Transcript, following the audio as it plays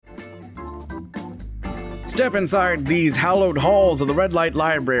Step inside these hallowed halls of the Red Light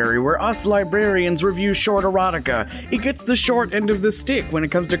Library, where us librarians review short erotica. It gets the short end of the stick when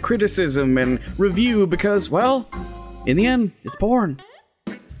it comes to criticism and review because, well, in the end, it's porn.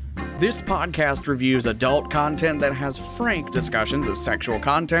 This podcast reviews adult content that has frank discussions of sexual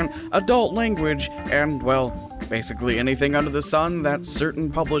content, adult language, and, well, basically anything under the sun that certain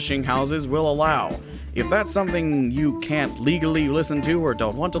publishing houses will allow. If that's something you can't legally listen to or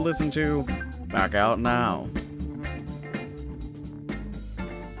don't want to listen to, back out now.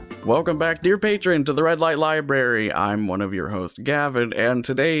 Welcome back, dear patron, to the Red Light Library. I'm one of your hosts, Gavin, and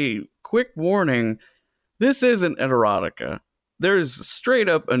today, quick warning, this isn't an erotica. There's straight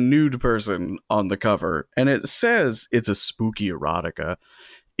up a nude person on the cover, and it says it's a spooky erotica.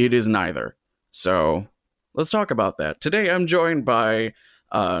 It is neither. So, let's talk about that. Today I'm joined by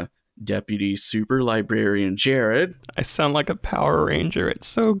Deputy Super Librarian Jared. I sound like a Power Ranger. It's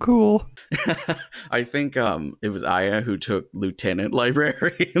so cool. I think it was Aya who took Lieutenant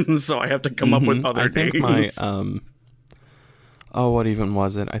Librarian, so I have to come up with other names. I think what even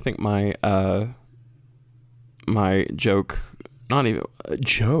was it? I think my joke, not even a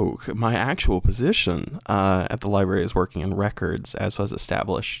joke, my actual position at the library is working in records, as was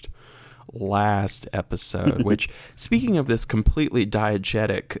established last episode, which, speaking of this completely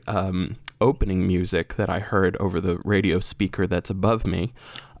diegetic opening music that I heard over the radio speaker that's above me,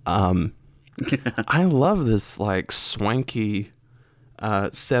 I love this like swanky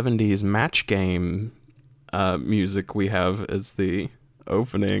 70s match game music we have as the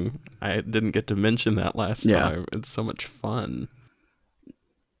opening. I didn't get to mention that last time. It's so much fun.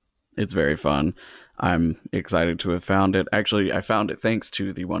 It's very fun. I'm excited to have found it. Actually, I found it thanks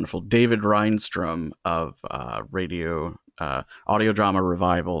to the wonderful David Reinstrom of Radio Audio Drama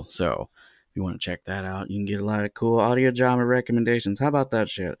Revival. So if you want to check that out, you can get a lot of cool audio drama recommendations. How about that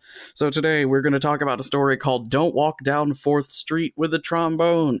shit? So today we're going to talk about a story called Don't Walk Down 4th Street with a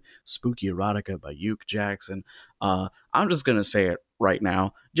Trombone, Spooky Erotica by Uke Jackson. I'm just going to say it right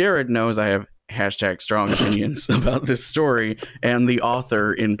now. Jared knows I have hashtag strong opinions about this story and the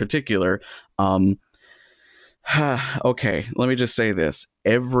author in particular. Okay, let me just say this.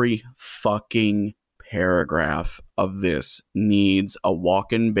 Every fucking paragraph of this needs a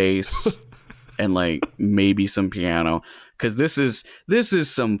walk-in bass and like maybe some piano, because this is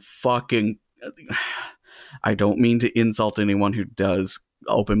some fucking, I don't mean to insult anyone who does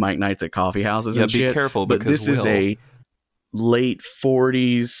open mic nights at coffee houses and shit. Be careful, but this is a late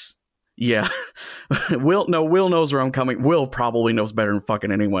 40s. Yeah. Will knows where I'm coming. Will probably knows better than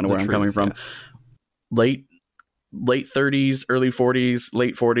fucking anyone where I'm coming from. Yes. Late 30s, early 40s,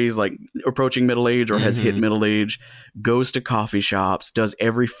 late 40s, like approaching middle age or has hit middle age, goes to coffee shops, does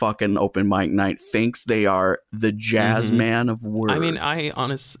every fucking open mic night, thinks they are the jazz man of words. I mean,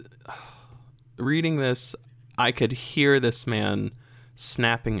 reading this, I could hear this man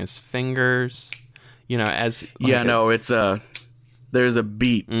snapping his fingers, as... Like there's a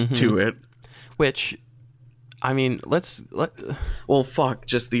beat to it. Which, I mean, well, fuck,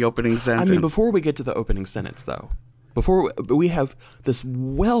 just the opening sentence. I mean, before we get to the opening sentence, though, we have this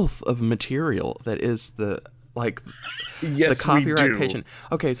wealth of material that is the copyright page.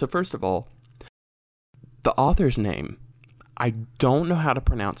 Okay, so first of all, the author's name, I don't know how to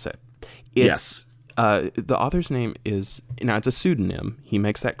pronounce it. The author's name is, it's a pseudonym. He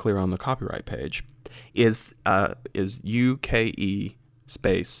makes that clear on the copyright page. Is UKE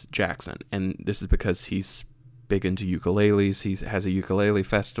space Jackson, and this is because he's big into ukuleles. He has a ukulele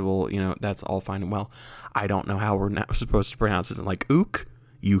festival. That's all fine and well. I don't know how we're not supposed to pronounce it. Like ook,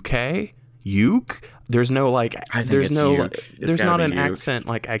 UK, uke. There's no like. There's not an accent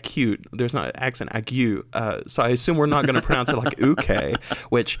like acute. There's not an accent acute. So I assume we're not going to pronounce it like uke,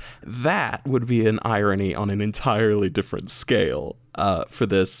 which that would be an irony on an entirely different scale. For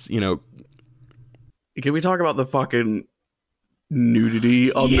this, Can we talk about the fucking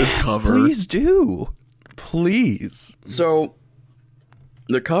nudity on this cover? Please do. Please. So,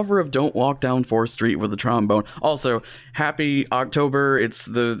 the cover of Don't Walk Down 4th Street with a Trombone. Also, happy October. It's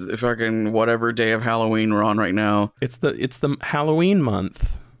the fucking whatever day of Halloween we're on right now. It's the Halloween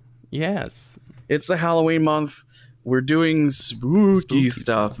month. Yes. It's the Halloween month. We're doing spooky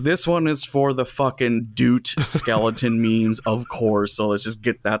stuff. This one is for the fucking doot skeleton memes, of course. So let's just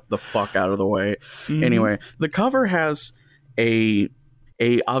get that the fuck out of the way. Anyway, the cover has a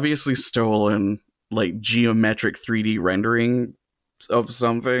obviously stolen like geometric 3D rendering of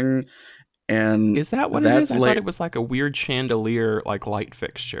something. And is that what it is? I thought it was like a weird chandelier like light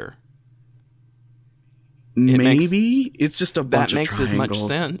fixture. Maybe it's just a bunch that of makes as triangles. much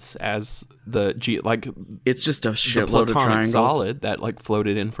sense as the it's just a the shitload of platonic triangles. solid that like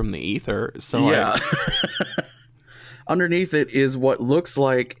floated in from the ether. So yeah. Underneath it is what looks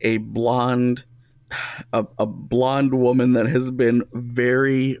like a blonde woman that has been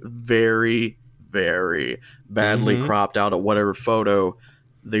very, very, very badly cropped out of whatever photo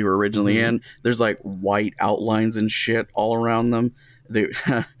they were originally in. There's like white outlines and shit all around them.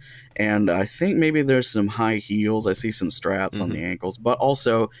 And I think maybe there's some high heels. I see some straps on the ankles, but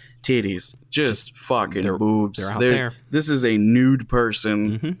also titties. Just fucking boobs. They're out there. This is a nude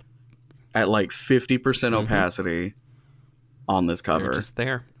person at like 50% opacity on this cover. They're just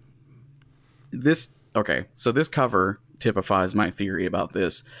there. So this cover typifies my theory about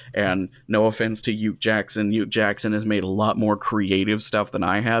this, and no offense to Uke Jackson. Uke Jackson has made a lot more creative stuff than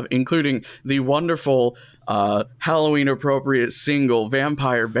I have, including the wonderful Halloween appropriate single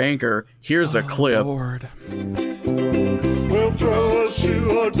Vampire Banker. Here's a clip. Lord. We'll throw a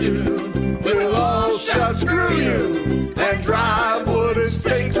shoe or two, we'll all shout screw you, and drive wooden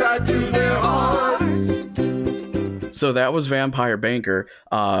stakes right to their hearts. So that was Vampire Banker,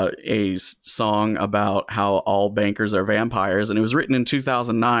 a song about how all bankers are vampires, and it was written in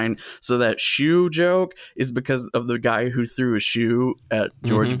 2009. So that shoe joke is because of the guy who threw a shoe at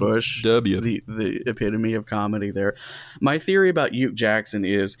George Bush. The epitome of comedy there. My theory about Uke Jackson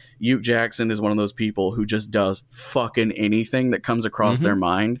is one of those people who just does fucking anything that comes across their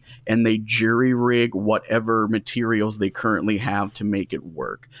mind, and they jury rig whatever materials they currently have to make it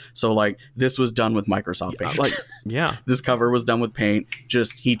work. So like this was done with Microsoft Paint. This cover was done with paint.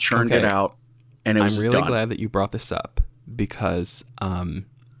 Just he churned it out, and it was I'm really done. glad that you brought this up because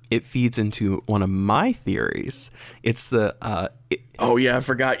it feeds into one of my theories. It's the oh yeah, I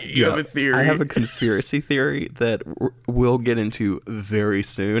forgot you have a theory. I have a conspiracy theory that we'll get into very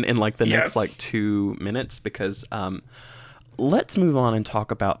soon in like the next like 2 minutes because let's move on and talk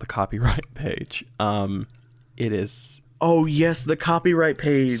about the copyright page. It is. Oh yes, the copyright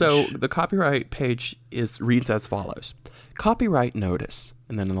page. So the copyright page reads as follows: copyright notice,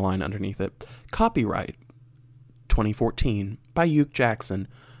 and then in the line underneath it, copyright 2014 by Uke Jackson,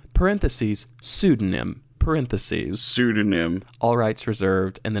 parentheses, pseudonym, parentheses, pseudonym, all rights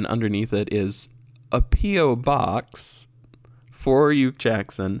reserved, and then underneath it is a P.O. box for Uke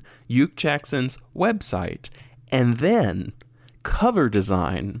Jackson's website, and then cover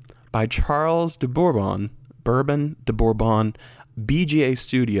design by Charles de Bourbon,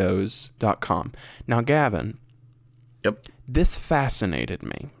 BGAstudios.com. Now, Gavin, this fascinated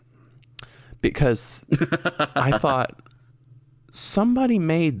me because I thought somebody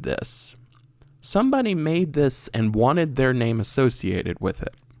made this and wanted their name associated with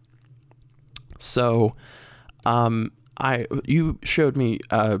it. So, you showed me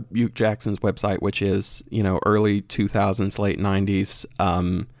Uke Jackson's website, which is, early 2000s, late 90s.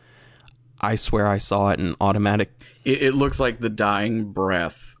 I swear I saw it in automatic. It looks like the dying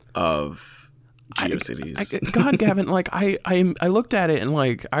breath of GeoCities. God, Gavin, like I looked at it and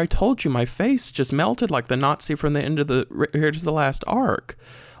like I told you, my face just melted like the Nazi from the end of Here's the Last Ark,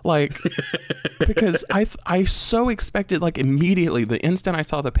 like because I so expected like immediately the instant I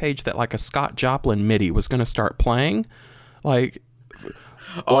saw the page that like a Scott Joplin MIDI was going to start playing, like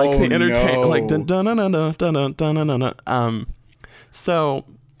the entertain like dun dun dun dun dun dun dun. So.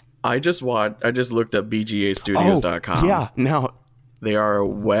 I just looked up BGAstudios.com. Yeah, now they are a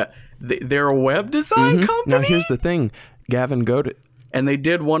web design company. Now here's the thing, Gavin, and they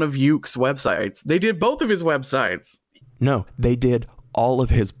did one of Uke's websites. They did both of his websites. No, they did all of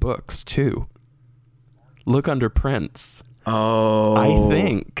his books too. Look under prints. Oh, I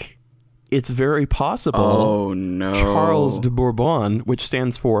think it's very possible. Oh no, Charles de Bourbon, which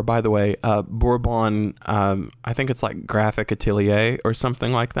stands for, by the way, Bourbon. I think it's like Graphic Atelier or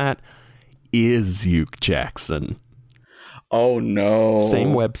something like that. Is Uke Jackson? Oh no, same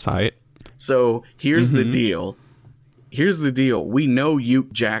website. So here's the deal. We know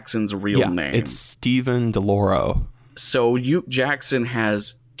Uke Jackson's real name. It's Stephen DeLauro. So Uke Jackson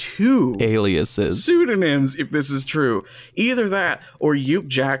has 2 aliases, pseudonyms, if this is true. Either that or Uke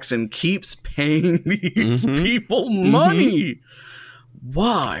Jackson keeps paying these people money.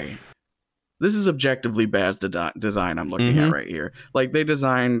 Why? This is objectively bad design I'm looking at right here. Like they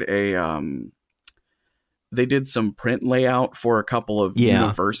designed they did some print layout for a couple of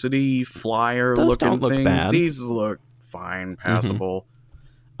university flyer looking things. Bad. These look fine, passable.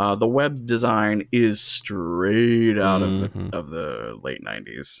 The web design is straight out of the late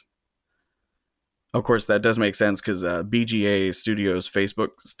 90s. Of course, that does make sense because BGA Studios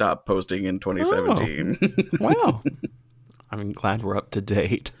Facebook stopped posting in 2017. Oh, wow. I'm glad we're up to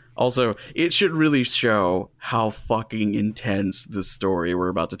date. Also, it should really show how fucking intense the story we're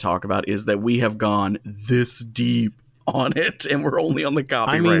about to talk about is, that we have gone this deep on it and we're only on the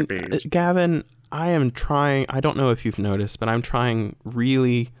copyright page. Gavin, I am trying, I don't know if you've noticed, but I'm trying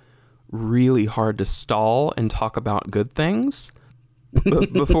really, really hard to stall and talk about good things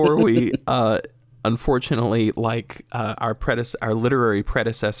before we, unfortunately, like our literary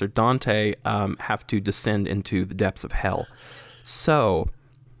predecessor, Dante, have to descend into the depths of hell. So...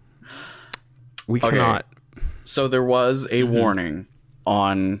 we cannot. So there was a warning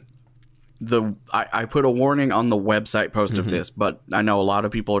on the... I put a warning on the website post of this, but I know a lot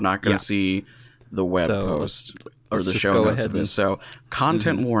of people are not going to see the web post or the show notes of this. So,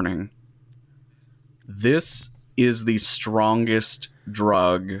 content warning. This is the strongest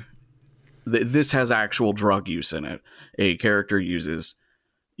drug. This has actual drug use in it. A character is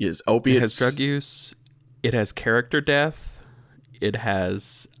opiates. It has drug use. It has character death. It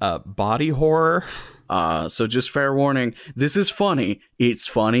has body horror. So just fair warning. This is funny. It's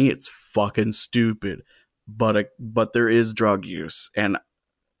funny. It's fucking stupid. But there is drug use, and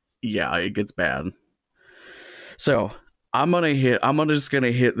yeah, it gets bad. So I'm just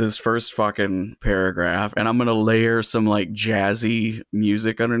gonna hit this first fucking paragraph, and I'm gonna layer some like jazzy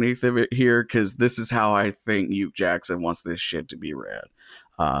music underneath of it here, because this is how I think Hugh Jackson wants this shit to be read.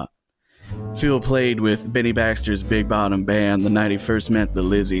 Phil played with Benny Baxter's Big Bottom Band the night he first met the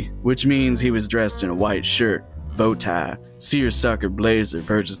Lizzie, which means he was dressed in a white shirt, bow tie, seersucker blazer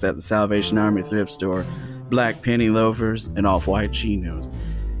purchased at the Salvation Army thrift store, black penny loafers, and off-white chinos.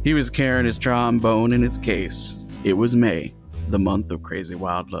 He was carrying his trombone in its case. It was May, the month of crazy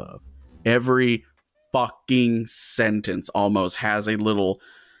wild love. Every fucking sentence almost has a little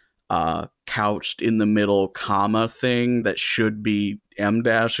couched in the middle comma thing that should be M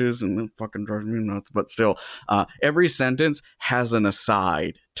dashes, and then fucking drives me nuts. But still, every sentence has an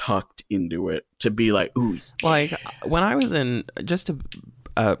aside tucked into it to be like, ooh. Like when I was in, just to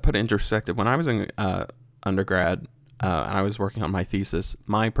put it into perspective, when I was in undergrad and I was working on my thesis,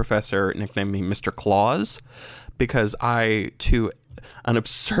 my professor nicknamed me Mr. Claus because I, to an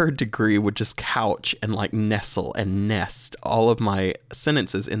absurd degree, would just couch and like nestle and nest all of my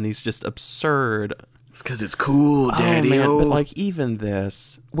sentences in these just absurd... It's because it's cool, daddy. Oh, man, but like even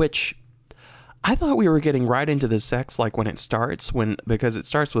this, which I thought we were getting right into the sex, like when it starts, because it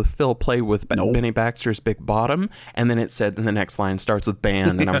starts with Phil played with Benny Baxter's Big Bottom, and then it said, and the next line starts with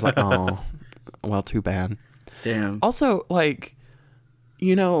band, and I was like, oh, well, too bad. Damn. Also, like,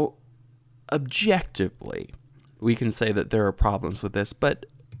 you know, objectively, we can say that there are problems with this, but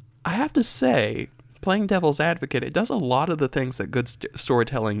I have to say, playing devil's advocate, it does a lot of the things that good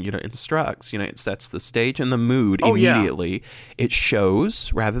storytelling, you know, instructs. You know, it sets the stage and the mood immediately. Yeah. It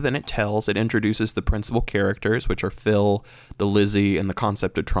shows rather than it tells. It introduces the principal characters, which are Phil, the Lizzie, and the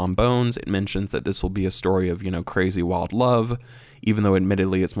concept of trombones. It mentions that this will be a story of, you know, crazy wild love, even though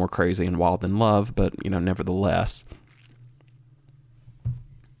admittedly it's more crazy and wild than love, but, you know, nevertheless.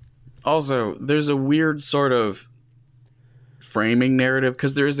 Also, there's a weird sort of framing narrative,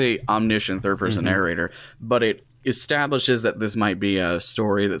 because there is a omniscient third person narrator, but it establishes that this might be a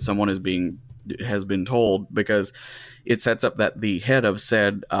story that someone has been told, because it sets up that the head of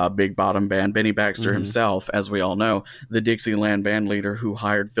said Big Bottom Band, Benny Baxter himself, as we all know, the Dixieland band leader who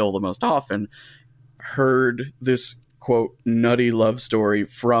hired Phil the most often, heard this quote nutty love story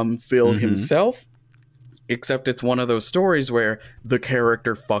from Phil himself. Except it's one of those stories where the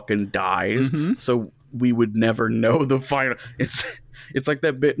character fucking dies, so we would never know the final. It's like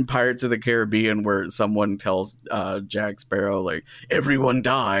that bit in Pirates of the Caribbean where someone tells Jack Sparrow, like, everyone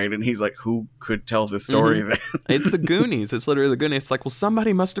died, and he's like, who could tell this story then? It's the Goonies. It's literally the Goonies. It's like, well,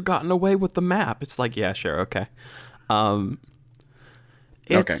 somebody must have gotten away with the map. It's like, yeah, sure, okay. Okay,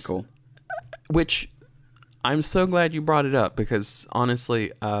 cool. Which I'm so glad you brought it up, because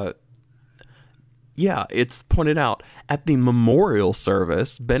honestly, yeah, it's pointed out at the memorial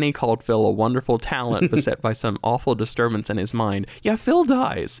service, Benny called Phil a wonderful talent beset by some awful disturbance in his mind. Yeah, Phil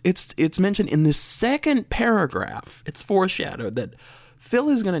dies. It's mentioned in the second paragraph. It's foreshadowed that Phil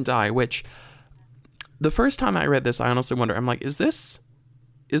is going to die, which the first time I read this, I honestly wonder, I'm like, is this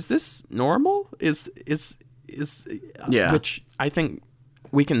normal? Yeah. Which I think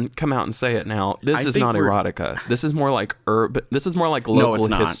we can come out and say it now. This is not erotica. This is more like urban. This is more like local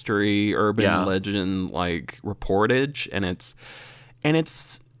history, urban legend, like reportage, and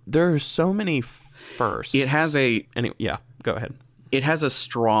it's there are so many firsts. It has go ahead. It has a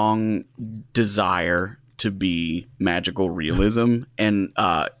strong desire to be magical realism and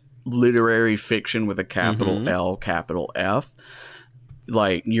literary fiction with a capital L, capital F.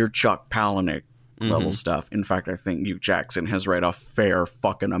 Like your Chuck Palahniuk level stuff. In fact, I think Hugh Jackson has read a fair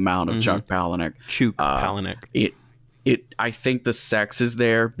fucking amount of Chuck Palahniuk. I think the sex is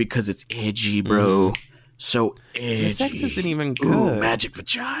there because it's edgy, bro. So edgy. The sex isn't even good. Ooh, magic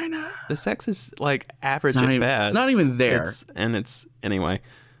vagina. The sex is like average at best. It's not even there. Anyway.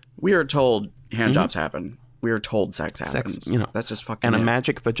 We are told handjobs happen. We are told sex happens. Sex, that's just fucking. And a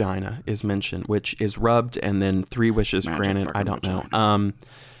magic vagina is mentioned, which is rubbed and then 3 wishes granted. I don't know.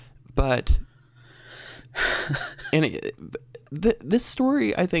 But this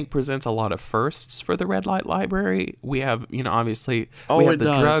story, I think, presents a lot of firsts for the Red Light Library. We have, obviously, we have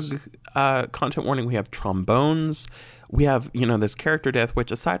the drug content warning. We have trombones. We have, this character death,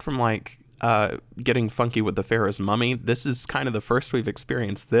 which aside from like getting funky with the Pharaoh's mummy, this is kind of the first we've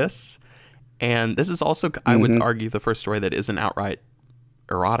experienced this. And this is also, I would argue, the first story that isn't outright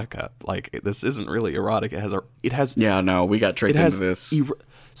erotica. Like, this isn't really erotic. It has. Yeah, no, we got tricked into this.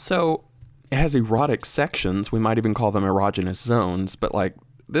 So it has erotic sections. We might even call them erogenous zones. But like,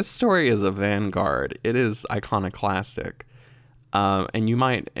 this story is a vanguard. It is iconoclastic.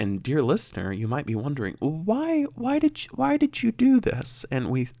 And dear listener, you might be wondering, why did you do this?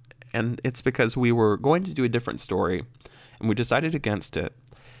 And it's because we were going to do a different story, and we decided against it.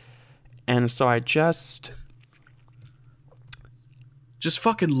 And so I just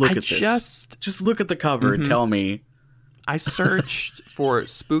fucking look at this. Just look at the cover and tell me. I searched for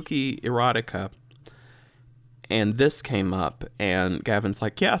spooky erotica, and this came up, and Gavin's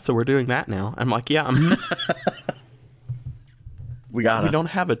like, yeah, so we're doing that now. I'm like, yeah. We don't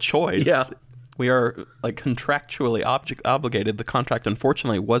have a choice. Yeah. We are like contractually obligated. The contract,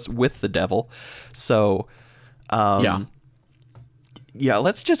 unfortunately, was with the devil. So, yeah,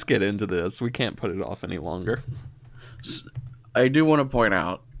 let's just get into this. We can't put it off any longer. I do want to point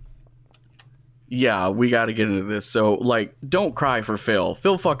out, yeah, we got to get into this. So, like, don't cry for Phil.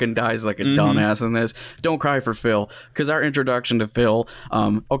 Phil fucking dies like a dumbass in this. Don't cry for Phil, because our introduction to Phil.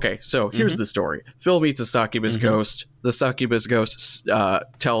 Okay, so here's the story. Phil meets a succubus ghost. The succubus ghost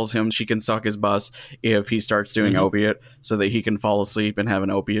tells him she can suck his bus if he starts doing opiate, so that he can fall asleep and have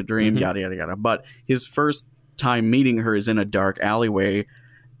an opiate dream. Yada yada yada. But his first time meeting her is in a dark alleyway,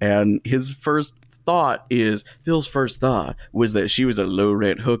 and Phil's first thought was that she was a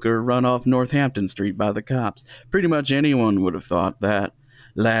low-rent hooker run off Northampton Street by the cops. Pretty much anyone would have thought that.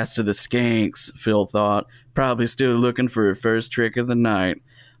 Last of the skanks, Phil thought, probably still looking for her first trick of the night.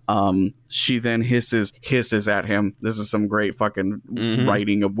 She then hisses at him. This is some great fucking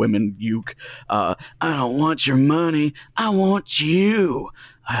writing of women uke. I don't want your money, I want you.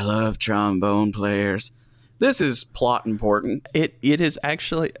 I love trombone players. This is plot important. It is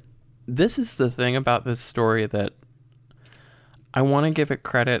actually. This is the thing about this story that I want to give it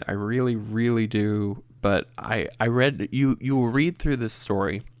credit. I really, really do. But I read you will read through this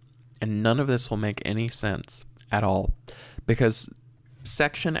story, and none of this will make any sense at all, because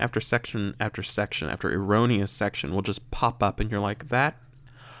section after section after section after erroneous section will just pop up, and you're like, that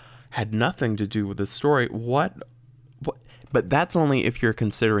had nothing to do with the story. What? But that's only if you're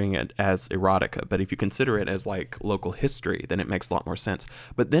considering it as erotica. But if you consider it as like local history, then it makes a lot more sense.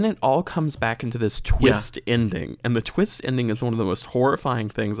 But then it all comes back into this twist ending. And the twist ending is one of the most horrifying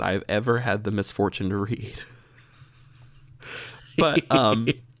things I've ever had the misfortune to read. But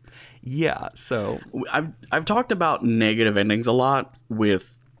yeah, so I've talked about negative endings a lot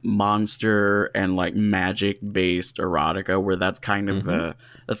with monster and like magic based erotica, where that's kind of the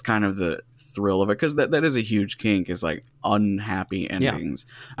thrill of it, because that is a huge kink, is like unhappy endings.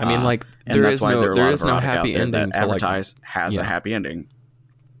 I mean, like, there is no happy ending that advertise has a happy ending.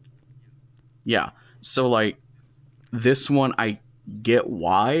 Yeah, so like this one, I get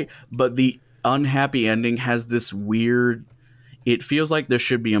why, but the unhappy ending has this weird, it feels like there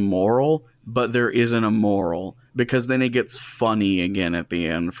should be a moral, but there isn't a moral, because then it gets funny again at the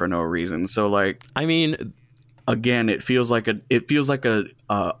end for no reason. So like, I mean, again, it feels like a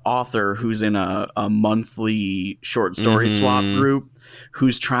author who's in a monthly short story swap group,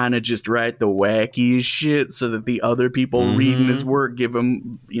 who's trying to just write the wackiest shit so that the other people reading his work give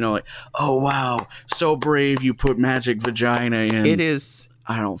him, like, oh wow, so brave, you put magic vagina in. It is.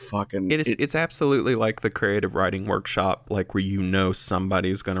 I don't fucking. It's absolutely like the creative writing workshop, like where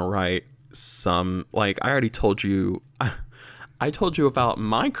somebody's gonna write some, like, I already told you. I told you about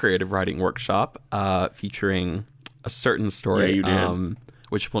my creative writing workshop featuring a certain story,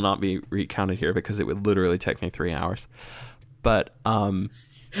 which will not be recounted here because it would literally take me 3 hours. But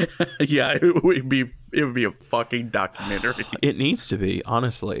yeah, it would be a fucking documentary. It needs to be,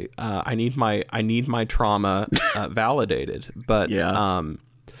 honestly. I need my trauma validated. But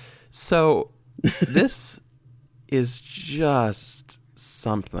so this is just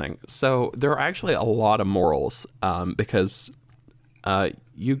something. So there are actually a lot of morals because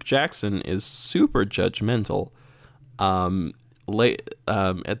Hugh Jackson is super judgmental. At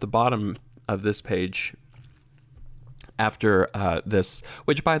the bottom of this page, after this,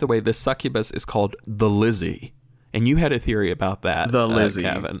 which by the way, this succubus is called the Lizzie, and you had a theory about that, the Lizzie,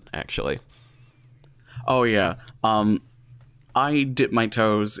 Kevin, actually. Oh yeah. I dipped my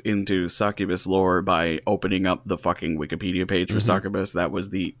toes into succubus lore by opening up the fucking Wikipedia page for succubus. That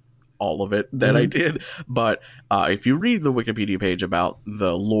was all of it that I did. But if you read the Wikipedia page about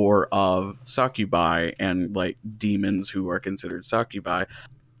the lore of succubi and like demons who are considered succubi,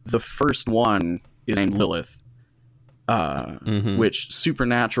 the first one is named Lilith, which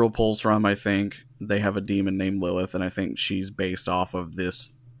Supernatural pulls from. I think they have a demon named Lilith, and I think she's based off of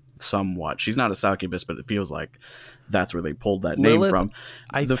this somewhat. She's not a succubus, but it feels like that's where they pulled that name from.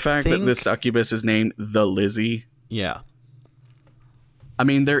 The fact that this succubus is named the Lizzie. Yeah. I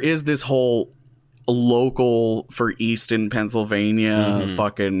mean, there is this whole local for Easton, Pennsylvania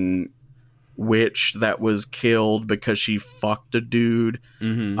fucking witch that was killed because she fucked a dude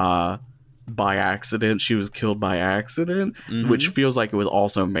by accident. She was killed by accident, which feels like it was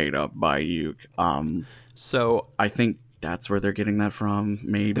also made up by Uke. So I think that's where they're getting that from,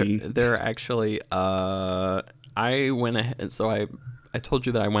 maybe. They're actually... I went ahead... So I told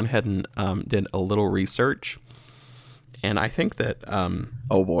you that I went ahead and did a little research. And I think that...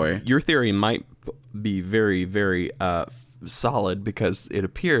 oh boy. Your theory might be very, very solid, because it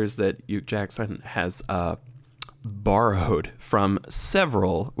appears that Hugh Jackson has borrowed from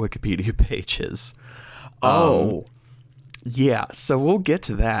several Wikipedia pages. Oh. Yeah, so we'll get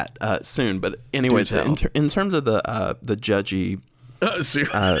to that soon. But anyways, in terms of the judgy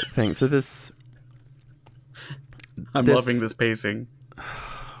thing, so this... I'm loving this pacing.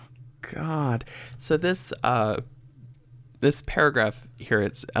 God. So this paragraph here,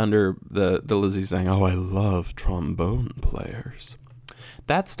 it's under the Lizzie saying, "Oh, I love trombone players."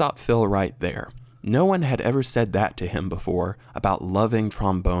 That stopped Phil right there. No one had ever said that to him before about loving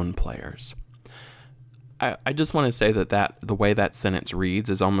trombone players. I just want to say that the way that sentence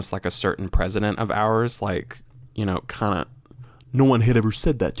reads is almost like a certain president of ours, like, you know, kind of, no one had ever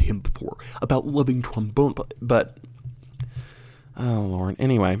said that to him before about loving trombone, but oh Lord.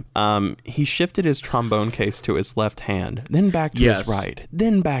 Anyway, he shifted his trombone case to his left hand, then back to his right,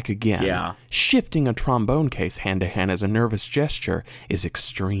 then back again. Yeah. Shifting a trombone case hand to hand as a nervous gesture is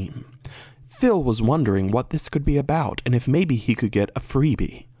extreme. Phil was wondering what this could be about, and if maybe he could get a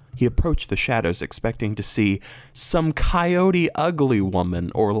freebie. He approached the shadows expecting to see some coyote ugly woman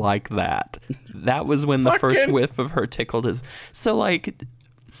or like that. That was when the first whiff of her tickled his... So, like,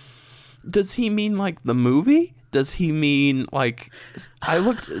 does he mean, like, the movie? Does he mean, like... I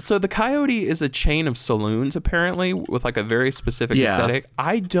looked... So the Coyote is a chain of saloons, apparently, with, like, a very specific aesthetic.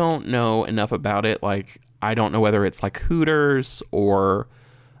 I don't know enough about it. Like, I don't know whether it's, like, Hooters or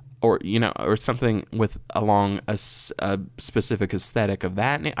you know, or something with along a specific aesthetic of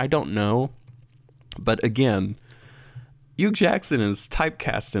that. I don't know. But again, Hugh Jackson is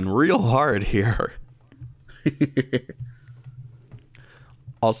typecasting real hard here.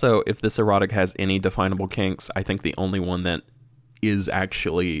 Also, if this erotic has any definable kinks, I think the only one that is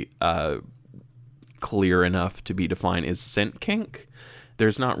actually clear enough to be defined is scent kink.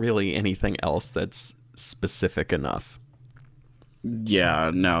 There's not really anything else that's specific enough.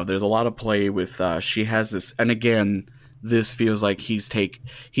 Yeah, no, there's a lot of play with she has this, and again, this feels like he's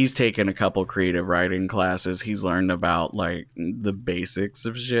taken a couple creative writing classes. He's learned about like the basics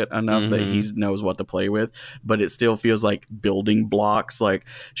of shit enough that he knows what to play with, but it still feels like building blocks. Like,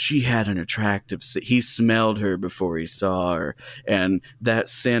 she had an attractive he smelled her before he saw her, and that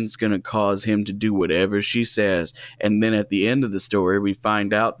scent's gonna cause him to do whatever she says. And then at the end of the story, we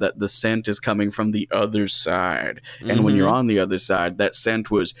find out that the scent is coming from the other side, and when you're on the other side, that scent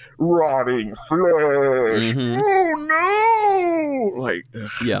was rotting flesh. Oh no. Like,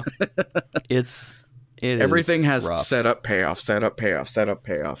 yeah, everything has rough. set up payoff,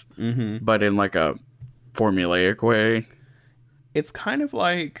 but in like a formulaic way. It's kind of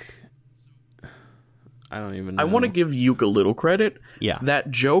like, I don't even know. I want to give Uke a little credit. Yeah,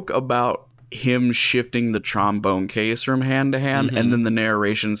 that joke about him shifting the trombone case from hand to hand, and then the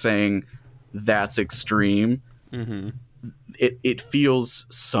narration saying that's extreme. It feels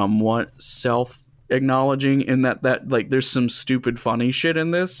somewhat acknowledging in that like there's some stupid funny shit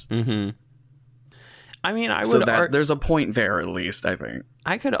in this. I mean, I would there's a point there, at least. I think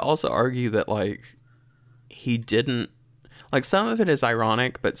I could also argue that like he didn't, like, some of it is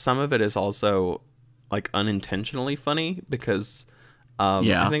ironic, but some of it is also like unintentionally funny, because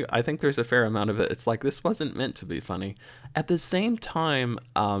I think there's a fair amount of it. It's like, this wasn't meant to be funny. At the same time,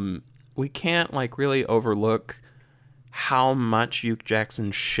 we can't like really overlook how much Hugh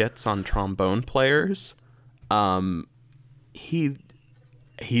Jackson shits on trombone players.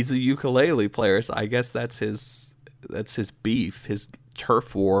 He's a ukulele player, so I guess that's his beef, his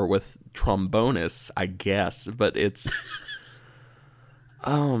turf war with trombonists, I guess. But it's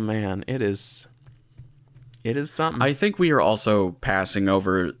oh man, it is something. I think we are also passing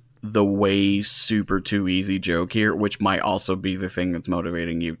over the way super too easy joke here, which might also be the thing that's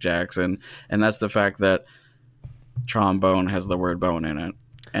motivating Hugh Jackson, and that's the fact that trombone has the word bone in it,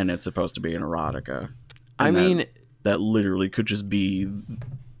 and it's supposed to be an erotica. That literally could just be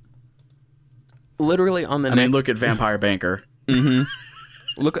literally on the next... I mean, look at Vampire Banker. Mm-hmm.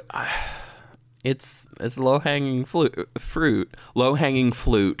 Look, it's low-hanging fruit. Low-hanging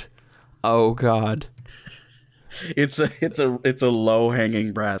flute. Oh God. It's a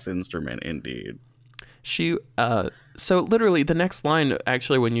low-hanging brass instrument, indeed. So literally the next line,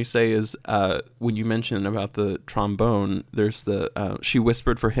 actually, when you say is when you mention about the trombone, there's the she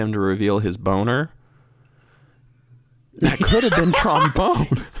whispered for him to reveal his boner. That could have been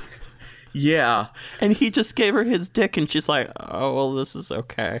trombone. Yeah. And he just gave her his dick, and she's like, oh, well, this is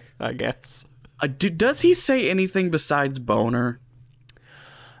okay, I guess. Does he say anything besides boner?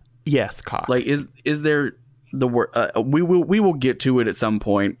 Yes, cock. Like, is there the word? We will get to it at some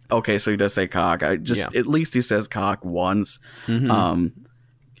point. Okay, so he does say cock. At least he says cock once. Mm-hmm.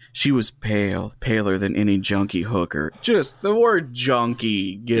 She was paler than any junkie hooker. Just the word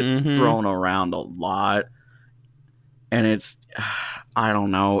junkie gets thrown around a lot. And it's, I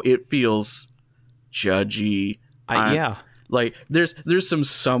don't know, it feels judgy. Yeah. Like, there's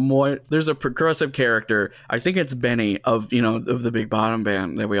a progressive character, I think it's Benny of the Big Bottom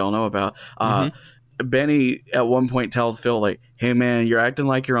Band that we all know about. Benny at one point tells Phil, like, hey man, you're acting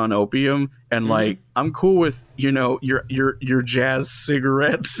like you're on opium, and like, I'm cool with, your jazz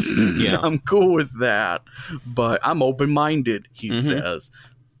cigarettes. Yeah. I'm cool with that, but I'm open-minded, he says.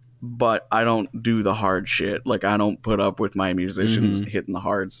 But I don't do the hard shit. Like, I don't put up with my musicians hitting the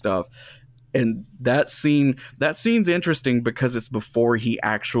hard stuff. And that scene's interesting because it's before he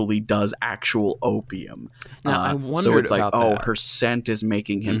actually does actual opium. Now, I wondered so it's like, about that. Her scent is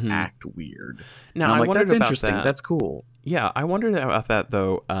making him act weird. Now, I'm like, that's interesting. That. That's cool. Yeah, I wondered about that,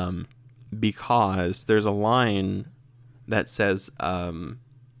 though, because there's a line that says something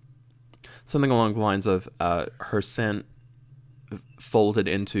along the lines of her scent folded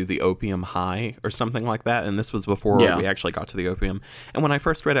into the opium high or something like that, and this was before we actually got to the opium. And when I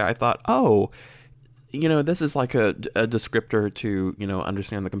first read it, I thought, this is like a descriptor to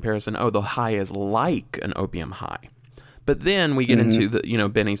understand the comparison. Oh, the high is like an opium high. But then we get into the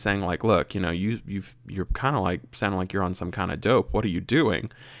Benny saying, like, look, you're kind of like sounding like you're on some kind of dope. What are you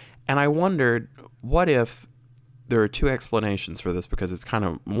doing? And I wondered, what if there are two explanations for this, because it's kind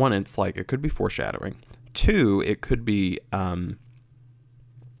of, one, it's like it could be foreshadowing. Two, it could be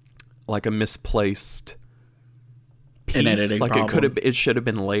like a misplaced piece. An editing like problem. It should have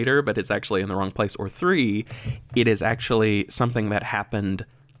been later, but it's actually in the wrong place. Or three, it is actually something that happened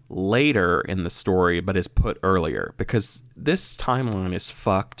later in the story, but is put earlier, because this timeline is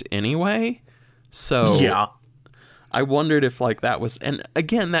fucked anyway. So yeah, I wondered if like that was, and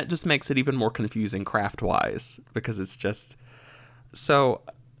again, that just makes it even more confusing craft wise, because it's just so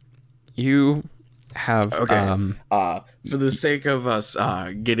you have for the sake of us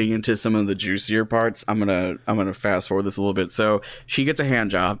getting into some of the juicier parts, I'm gonna fast forward this a little bit. So she gets a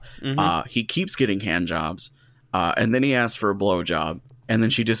hand job. He keeps getting hand jobs, and then he asks for a blow job, and then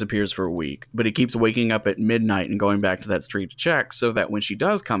she disappears for a week. But he keeps waking up at midnight and going back to that street to check, so that when she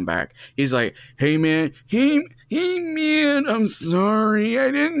does come back, he's like, hey man, I'm sorry,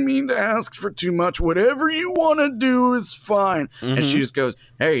 I didn't mean to ask for too much. Whatever you want to do is fine. And she just goes,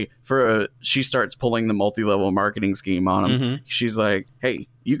 hey, she starts pulling the multi-level marketing scheme on him. She's like, hey,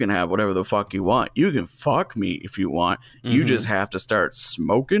 you can have whatever the fuck you want. You can fuck me if you want. You just have to start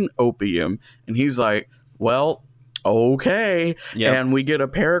smoking opium. And he's like, well, okay. Yep. And we get a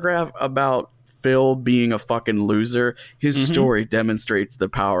paragraph about Phil being a fucking loser. His story demonstrates the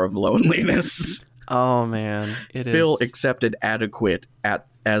power of loneliness. Oh man, Phil accepted adequate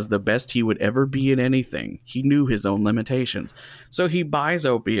as the best he would ever be in anything. He knew his own limitations. So he buys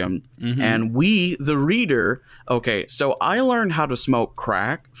opium, and we, the reader, okay, so I learned how to smoke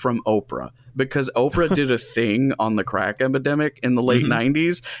crack from Oprah, because Oprah did a thing on the crack epidemic in the late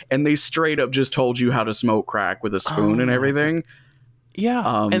 90s, and they straight up just told you how to smoke crack with a spoon and everything.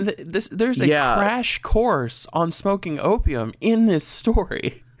 Yeah, and there's a crash course on smoking opium in this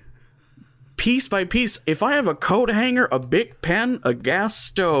story. piece by piece. If I have a coat hanger, a Bic pen, a gas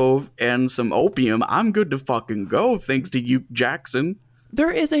stove, and some opium, I'm good to fucking go, thanks to Hugh Jackson.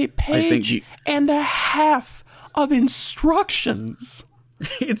 There is a page and a half of instructions.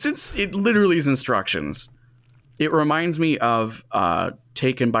 It literally is instructions. It reminds me of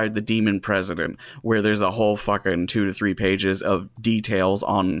Taken by the Demon President, where there's a whole fucking 2 to 3 pages of details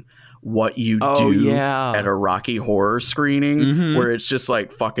on what you do at a Rocky Horror screening, where it's just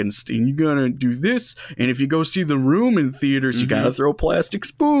like, fucking, you gotta do this, and if you go see The Room in theaters, you gotta throw plastic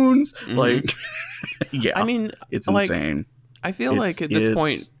spoons. Like, yeah, I mean, it's insane. I feel like at this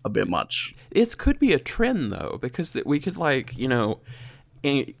point, a bit much. This could be a trend, though, because we could, like,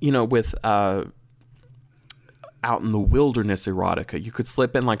 with out in the wilderness erotica, you could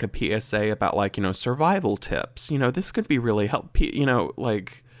slip in like a PSA about, like, survival tips. This could be really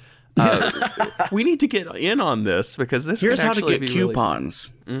like. We need to get in on this, because this here's could how to actually get be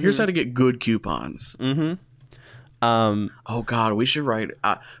coupons. Really... Here's how to get good coupons. Oh god, we should write.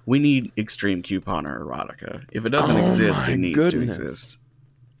 We need extreme couponer erotica. If it doesn't exist, it needs to exist.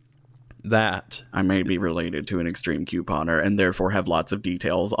 That I may be related to an extreme couponer, and therefore have lots of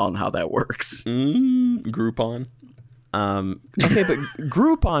details on how that works. Groupon. Okay, but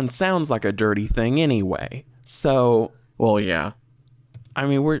Groupon sounds like a dirty thing anyway. So, well, yeah. I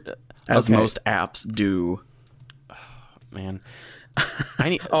mean, we're as most apps do. Oh, man,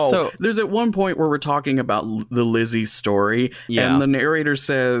 there's at one point where we're talking about the Lizzie story, and the narrator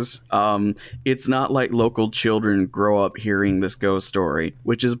says, "It's not like local children grow up hearing this ghost story,"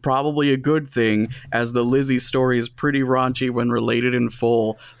 which is probably a good thing, as the Lizzie story is pretty raunchy when related in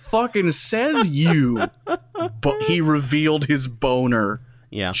full. Fucking says you, but he revealed his boner.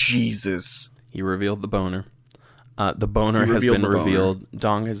 Yeah, Jesus, he revealed the boner. The boner has been revealed.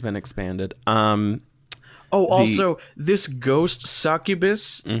 Dong has been expanded. Also, this ghost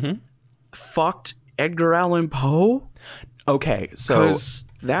succubus fucked Edgar Allan Poe? Okay, so...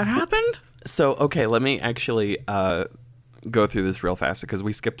 that happened? So, okay, let me actually go through this real fast, because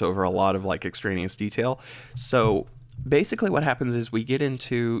we skipped over a lot of, like, extraneous detail. So, basically what happens is we get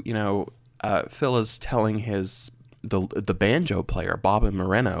into, Phil is telling the banjo player, Bob and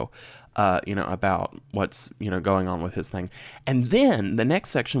Moreno, about what's, going on with his thing. And then the next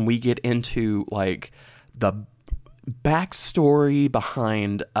section, we get into, like, the backstory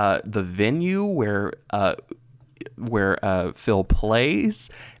behind the venue where Phil plays.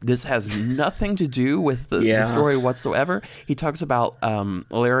 This has nothing to do with the story whatsoever. He talks about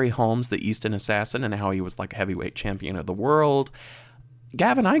Larry Holmes, the Easton assassin, and how he was like a heavyweight champion of the world.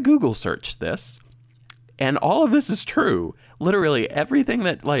 Gavin, I Google searched this, and all of this is true. Literally everything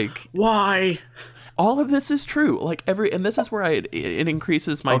that, like... Why? All of this is true. Like, and this is where it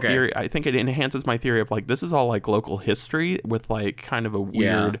increases my theory. I think it enhances my theory of, like, this is all, like, local history with, like, kind of a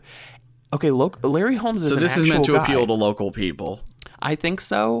weird... Okay, Larry Holmes is an actual guy. So this is meant to appeal to local people. I think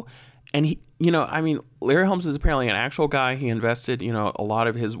so. And he, Larry Holmes is apparently an actual guy. He invested, a lot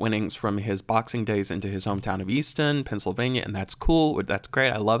of his winnings from his boxing days into his hometown of Easton, Pennsylvania, and that's cool. That's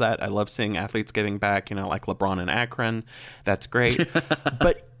great. I love that. I love seeing athletes giving back, like LeBron in Akron. That's great.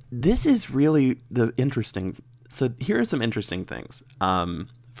 But this is really the interesting. So here are some interesting things.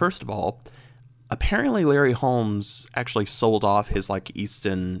 First of all, apparently Larry Holmes actually sold off his, like,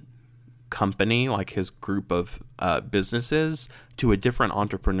 Easton company, like his group of businesses, to a different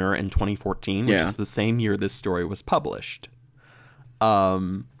entrepreneur in 2014, which is the same year this story was published.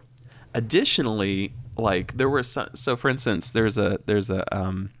 Additionally, like, there were so for instance, there's a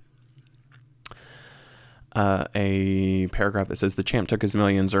paragraph that says the champ took his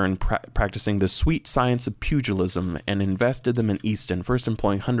millions earned practicing the sweet science of pugilism and invested them in Easton, first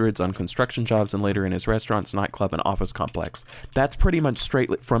employing hundreds on construction jobs and later in his restaurants, nightclub, and office complex. That's pretty much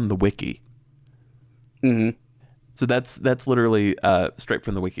straight from the wiki. Mm-hmm. So that's literally straight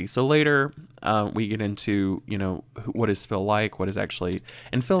from the wiki. So later we get into, what is Phil like? What is actually...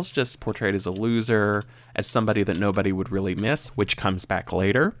 And Phil's just portrayed as a loser, as somebody that nobody would really miss, which comes back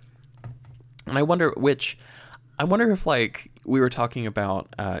later. And I wonder if, like, we were talking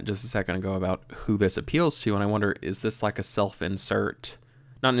about just a second ago about who this appeals to, and I wonder, is this like a self-insert?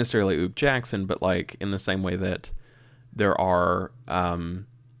 Not necessarily Hugh Jackson, but, like, in the same way that there are certain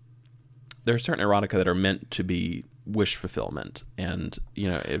erotica that are meant to be wish fulfillment. And,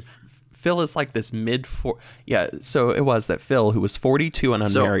 if Phil is like this so it was that Phil, who was 42 and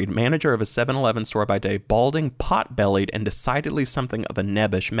unmarried, manager of a 7-Eleven store by day, balding, pot-bellied, and decidedly something of a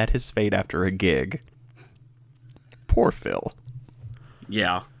nebbish, met his fate after a gig. Poor Phil.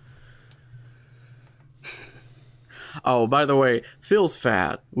 Yeah. Oh, by the way, Phil's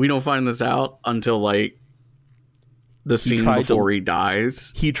fat. We don't find this out until, like, The scene before he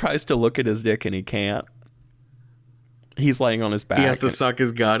dies. He tries to look at his dick and he can't. He's laying on his back. He has to suck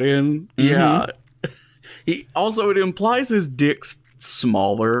his gut in. Mm-hmm. Yeah. It implies his dick's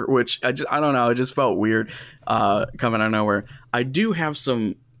smaller, which I don't know. It just felt weird coming out of nowhere. I do have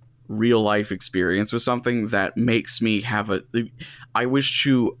some real life experience with something that makes me I wish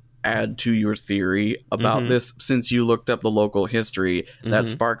to add to your theory about this, since you looked up the local history. That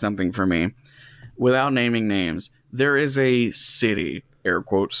sparked something for me. Without naming names, there is a city, air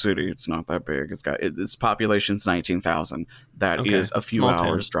quote city, it's not that big, its population's 19,000, that is a few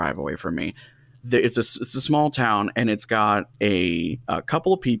hours drive away from me. It's a small town, and it's got a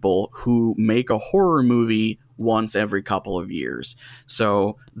couple of people who make a horror movie once every couple of years.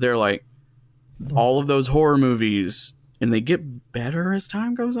 So they're like, all of those horror movies, and they get better as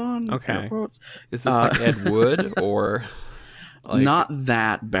time goes on. Okay. Is this like Ed Wood or... Not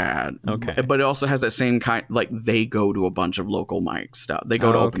that bad. Okay. But it also has that same kind, like, they go to a bunch of local mic stuff. They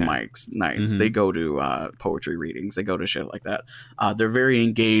go to open mics nights. They go to poetry readings. They go to shit like that. They're very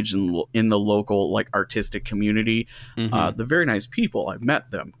engaged in the local, like, artistic community. They're very nice people. I've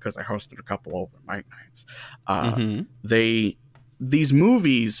met them because I hosted a couple open mic nights. These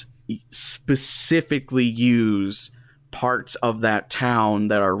movies specifically use parts of that town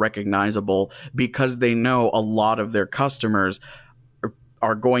that are recognizable because they know a lot of their customers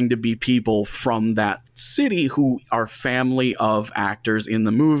are going to be people from that city who are family of actors in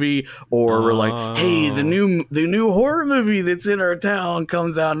the movie, or were like, hey, the new horror movie that's in our town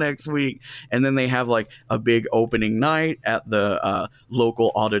comes out next week. And then they have like a big opening night at the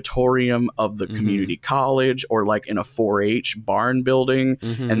local auditorium of the community college, or like in a 4-H barn building,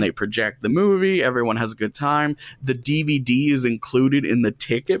 and they project the movie. Everyone has a good time. The DVD is included in the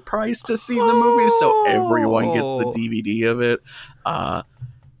ticket price to see the movie, so everyone gets the DVD of it.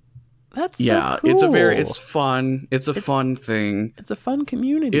 That's so cool. It's fun. It's a fun thing. It's a fun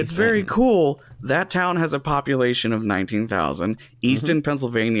community. It's very cool. That town has a population of 19,000. Easton,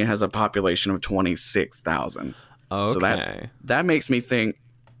 Pennsylvania has a population of 26,000. Okay. So that makes me think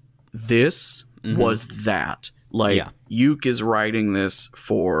this was that. Like, Uke is writing this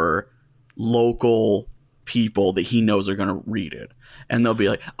for local people that he knows are going to read it. And they'll be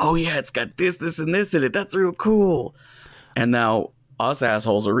like, oh yeah, it's got this, this, and this in it. That's real cool. And now us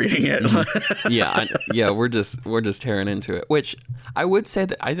assholes are reading it. We're just tearing into it. Which I would say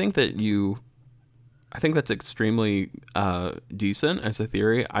that I think that's extremely decent as a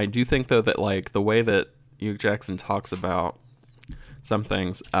theory. I do think though that like the way that Hugh Jackson talks about some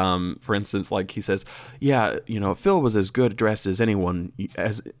things, for instance, like he says, Phil was as good dressed as anyone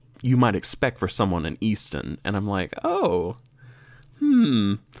as you might expect for someone in Easton, and I'm like, so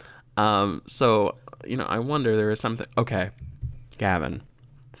I wonder there is something. Okay. Gavin,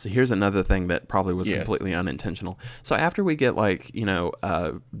 so here's another thing that probably was completely unintentional. So after we get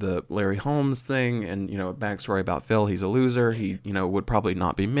the Larry Holmes thing and a backstory about Phil, he's a loser. He would probably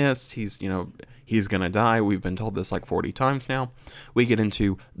not be missed. He's gonna die. We've been told this like 40 times now. We get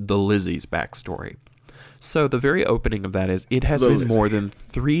into the Lizzie's backstory. So the very opening of that is, it has been more than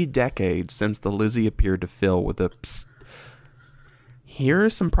 3 decades since the Lizzie appeared to Phil with a psst. Here are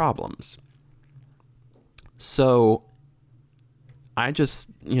some problems. So I just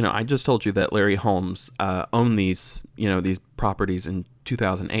told you that Larry Holmes owned these properties in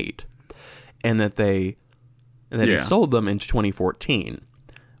 2008, and that he sold them in 2014,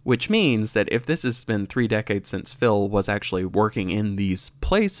 which means that if this has been 3 decades since Phil was actually working in these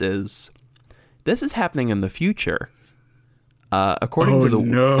places, this is happening in the future. According to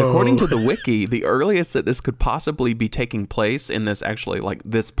the wiki, the earliest that this could possibly be taking place in this actually like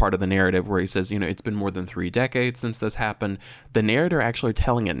this part of the narrative where he says, it's been more than 3 decades since this happened. The narrator actually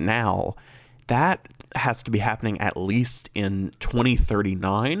telling it now, that has to be happening at least in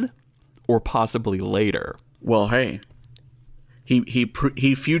 2039 or possibly later. Well, hey, he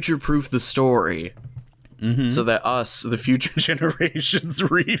future-proofed the story so that us, the future generations,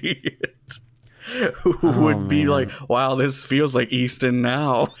 reading it would be like, wow, this feels like Easton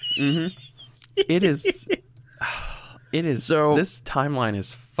now. It is. So this timeline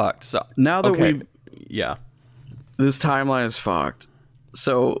is fucked. So now that this timeline is fucked.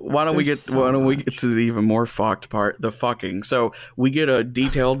 So why don't we get to the even more fucked part, the fucking. So we get a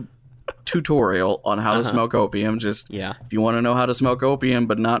detailed tutorial on how to smoke opium. Just if you want to know how to smoke opium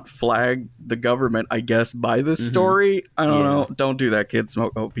but not flag the government, I guess, by this story, I don't know, don't do that, kids.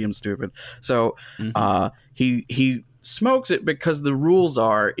 Smoke opium, stupid. So he smokes it because the rules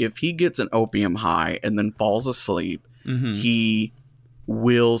are, if he gets an opium high and then falls asleep, she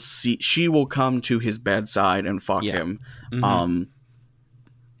will come to his bedside and fuck him.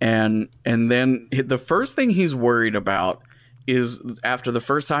 And then the first thing he's worried about is after the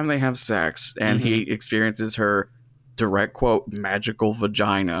first time they have sex and he experiences her direct quote magical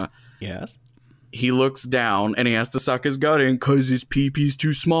vagina. Yes. He looks down and he has to suck his gut in because his pee-pee's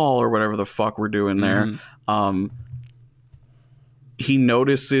too small or whatever the fuck we're doing there. He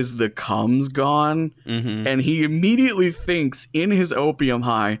notices the cum's gone and he immediately thinks in his opium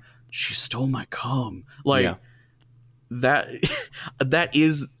high, she stole my cum. Like that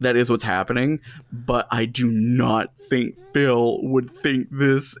is what's happening, but I do not think Phil would think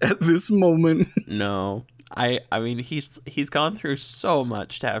this at this moment. No. I mean he's gone through so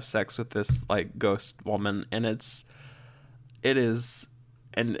much to have sex with this like ghost woman, and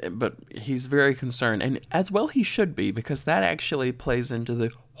but he's very concerned, and as well he should be, because that actually plays into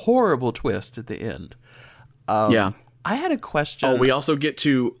the horrible twist at the end. I had a question. Oh, we also get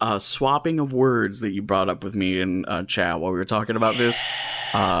to swapping of words that you brought up with me in chat while we were talking about this.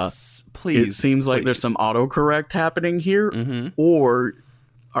 Please, it seems like there's some autocorrect happening here, or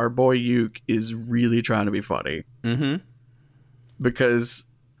our boy Yuke is really trying to be funny. Because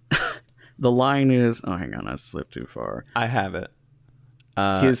the line is... Oh, hang on. I slipped too far. I have it.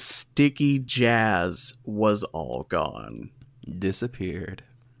 His sticky jazz was all gone. Disappeared.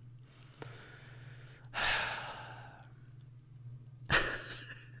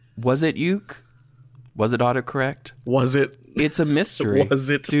 Was it Yuke? Was it autocorrect? Was it? It's a mystery. Was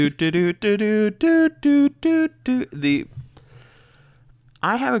it?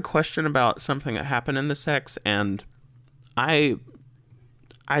 I have a question about something that happened in the sex, and I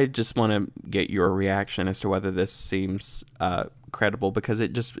just want to get your reaction as to whether this seems credible, because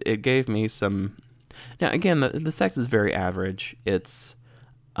it gave me some. Now again, the sex is very average. It's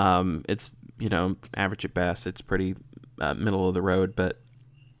average at best. It's pretty middle of the road, but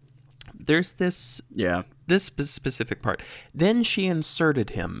there's this specific part. Then she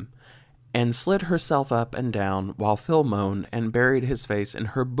inserted him and slid herself up and down while Phil moaned and buried his face in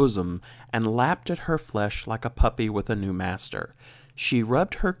her bosom and lapped at her flesh like a puppy with a new master. She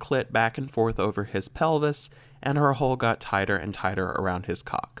rubbed her clit back and forth over his pelvis, and her hole got tighter and tighter around his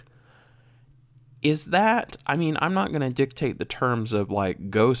cock. Is that... I mean, I'm not going to dictate the terms of, like,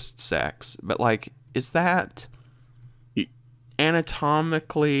 ghost sex, but, like, is that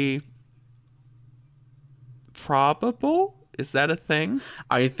anatomically probable? Is that a thing?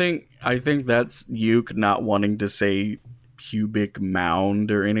 I think that's Yuke not wanting to say pubic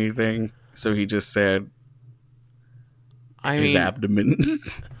mound or anything, so he just said his abdomen.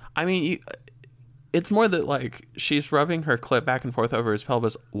 I mean, it's more that, like, she's rubbing her clit back and forth over his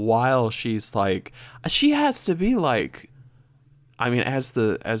pelvis while she's like, she has to be like, I mean, as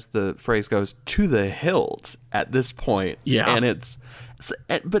the phrase goes, to the hilt at this point. Yeah, and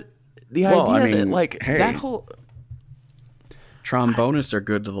but the idea that, like, hey, that whole trombonists are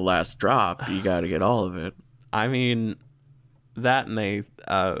good to the last drop. You got to get all of it. I mean, that and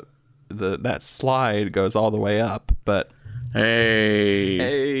that slide goes all the way up, but hey.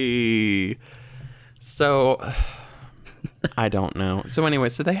 So I don't know. So anyway,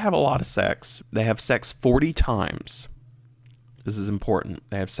 so they have a lot of sex. They have sex 40 times. This is important.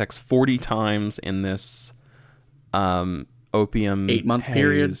 They have sex 40 times in this opium 8-month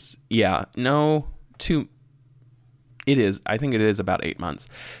period. Yeah, no, 2. It is. I think it is about 8 months.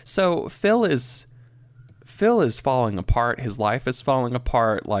 So Phil is falling apart. His life is falling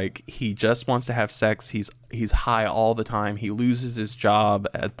apart. Like, he just wants to have sex. He's high all the time. He loses his job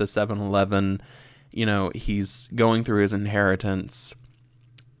at the 7-Eleven. You know, he's going through his inheritance,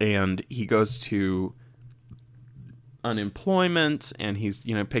 and he goes to unemployment, and he's,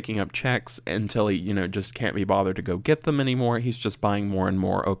 picking up checks until he, just can't be bothered to go get them anymore. He's just buying more and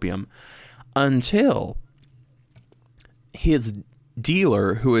more opium until his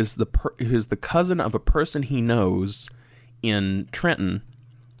dealer, who is the cousin of a person he knows in Trenton,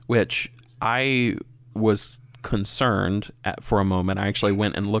 which I was concerned for a moment. I actually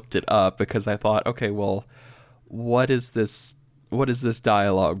went and looked it up because I thought, okay, well, what is this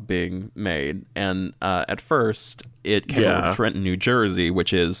dialogue being made? And at first it came out of Trenton, New Jersey,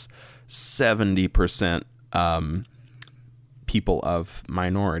 which is 70% people of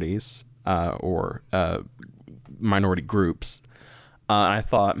minorities or minority groups. I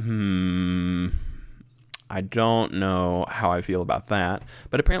thought, I don't know how I feel about that.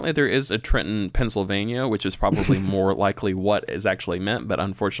 But apparently there is a Trenton, Pennsylvania, which is probably more likely what is actually meant. But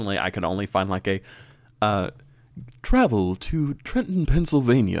unfortunately, I could only find like a travel to Trenton,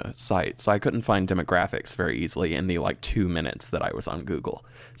 Pennsylvania site. So I couldn't find demographics very easily in the 2 minutes that I was on Google.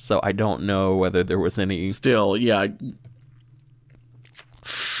 So I don't know whether there was any... Still, yeah.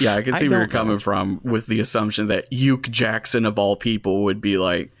 Yeah, I can see where you're coming from with the assumption that Uke Jackson of all people would be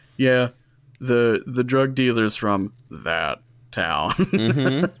like, yeah, the drug dealers from that town.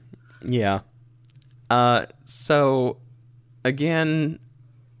 Mm-hmm. Yeah. So again,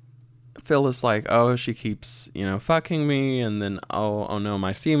 Phil is like, oh, she keeps, fucking me, and then oh no,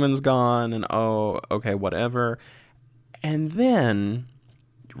 my semen's gone, and oh, okay, whatever. And then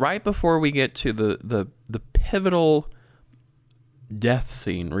right before we get to the pivotal death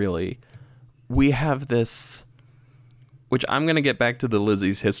scene, really, we have this, which I'm going to get back to the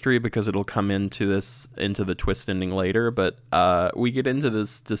Lizzie's history because it'll come into the twist ending later, but we get into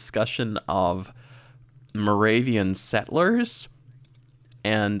this discussion of Moravian settlers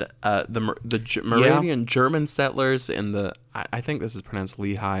and the Moravian German settlers in the, I think this is pronounced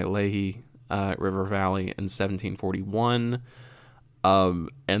Lehigh River Valley in 1741,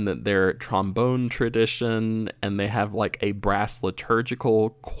 and that their trombone tradition, and they have like a brass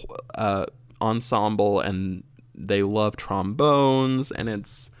liturgical ensemble, and they love trombones, and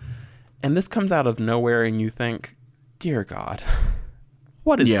this comes out of nowhere, and you think, dear God,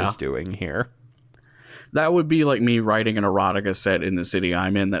 what is this doing here? That would be like me writing an erotica set in the city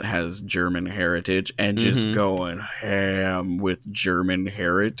I'm in that has German heritage and just going ham with German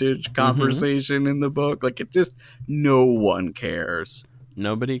heritage conversation in the book. Like, it just, no one cares.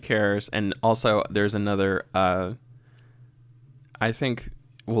 Nobody cares. And also, there's another, I think,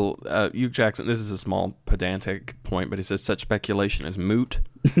 Uke Jackson, this is a small pedantic point, but he says such speculation is moot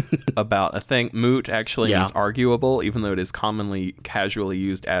about a thing. Moot actually means arguable, even though it is commonly casually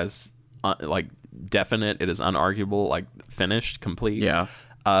used as, definite. It is unarguable, like finished, complete.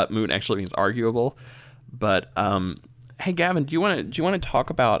 Moot actually means arguable. But hey, Gavin, do you want to talk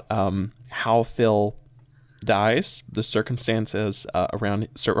about how Phil dies, the circumstances around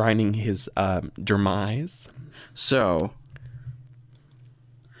surrounding his demise? So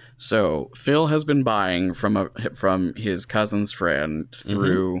Phil has been buying from his cousin's friend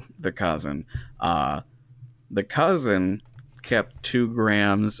through the cousin. The cousin kept 2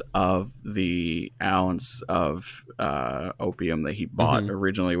 grams of the ounce of opium that he bought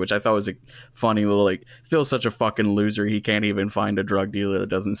originally, which I thought was a funny little, like, Phil's such a fucking loser, he can't even find a drug dealer that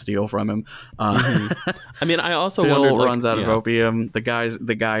doesn't steal from him. I mean, I also Phil wondered, runs out of opium. The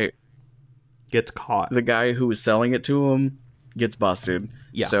guy gets caught. The guy who was selling it to him gets busted.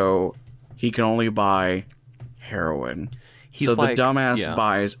 So he can only buy heroin. So the dumbass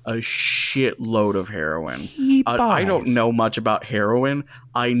buys a shitload of heroin. I don't know much about heroin.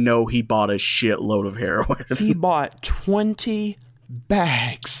 I know he bought a shitload of heroin. He bought 20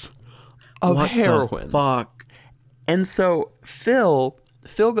 bags of heroin. What the fuck? And so Phil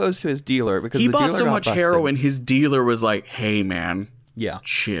goes to his dealer because he the bought dealer so got much busted. heroin. His dealer was like, "Hey, man,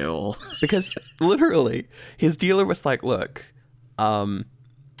 chill." Because literally, his dealer was like, "Look,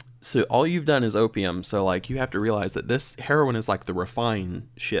 so all you've done is opium, so like you have to realize that this heroin is like the refined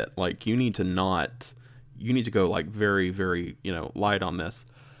shit. Like you need to go like very, very, light on this."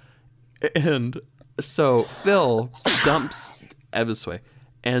 And so Phil dumps Evisway.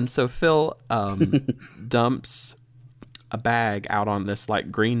 And so Phil dumps a bag out on this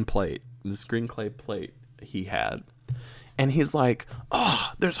like green clay plate he had. And he's like,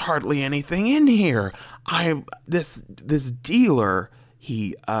 "Oh, there's hardly anything in here. This dealer,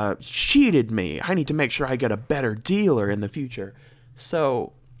 he cheated me. I need to make sure I get a better dealer in the future."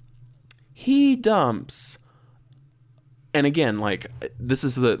 So he dumps, and again, like this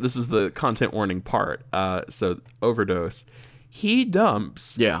is the content warning part. So overdose. He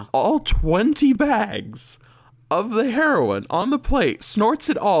dumps all 20 bags of the heroin on the plate, snorts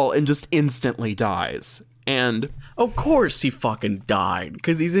it all, and just instantly dies. And of course he fucking died,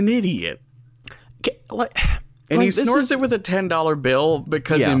 because he's an idiot. And he snorts it with a $10 bill,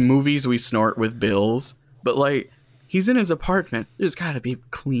 because in movies we snort with bills. But, like, he's in his apartment. There's got to be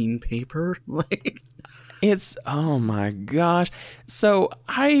clean paper. Like, it's, oh my gosh. So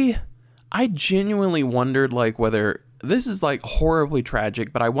I genuinely wondered, like, whether this is, like, horribly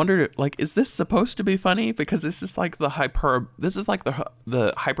tragic, but I wondered, like, is this supposed to be funny? Because this is, like, the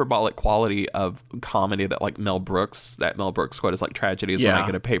hyperbolic quality of comedy that, like, Mel Brooks quote is, like, tragedy is when I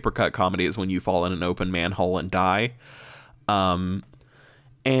get a paper cut, comedy is when you fall in an open manhole and die. And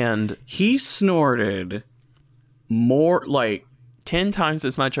he snorted more, like, 10 times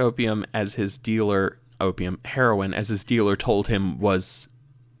as much heroin as his dealer told him was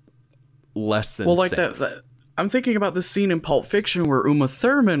less than safe. That I'm thinking about the scene in Pulp Fiction where Uma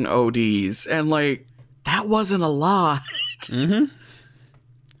Thurman ODs, and like that wasn't a lot. No,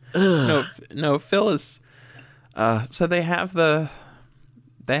 Phil is. So they have the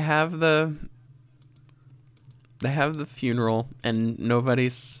They have the funeral, and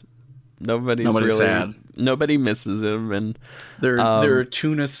nobody's really sad. Nobody misses him, and there are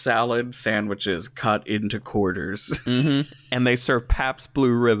tuna salad sandwiches cut into quarters. Mm-hmm. And they serve Pabst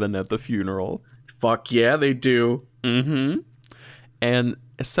Blue Ribbon at the funeral. Fuck yeah, they do. Mm-hmm. And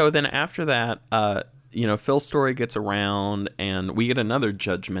so then after that, Phil's story gets around, and we get another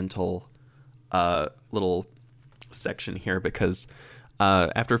judgmental little section here because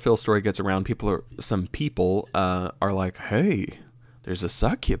after Phil's story gets around, some people are like, "Hey, there's a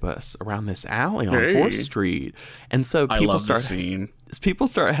succubus around this alley on 4th Street," and so people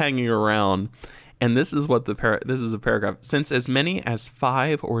start hanging around. And this is what this is a paragraph. Since as many as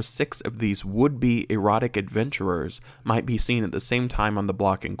 5 or 6 of these would-be erotic adventurers might be seen at the same time on the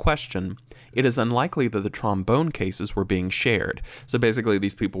block in question, it is unlikely that the trombone cases were being shared. So basically,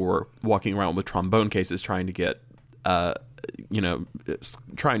 these people were walking around with trombone cases trying to get,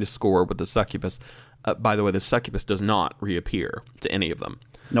 trying to score with the succubus. By the way, the succubus does not reappear to any of them.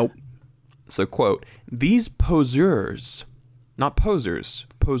 Nope. So, quote, "These poseurs," not posers,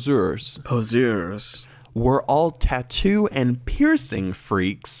 poseurs, were all tattoo and piercing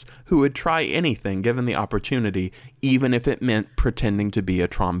freaks who would try anything given the opportunity, even if it meant pretending to be a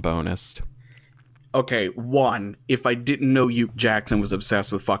trombonist. Okay, 1, if I didn't know Uke Jackson was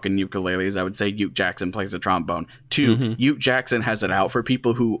obsessed with fucking ukuleles, I would say Uke Jackson plays a trombone. 2, Uke Jackson has it out for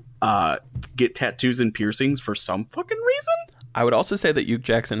people who get tattoos and piercings for some fucking reason. I would also say that Uke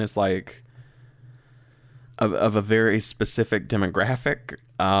Jackson is like of a very specific demographic,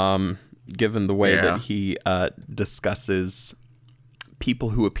 given the way that he discusses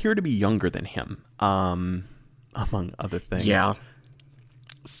people who appear to be younger than him, among other things. Yeah.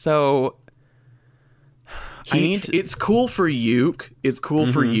 So it's cool for Uke. It's cool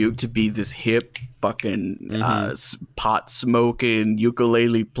for Uke to be this hip fucking pot smoking,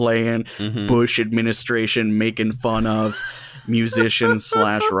 ukulele playing, Bush administration making fun of musician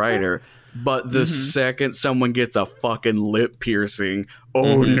 / writer. But the second someone gets a fucking lip piercing,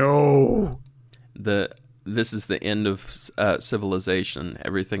 no. This is the end of civilization.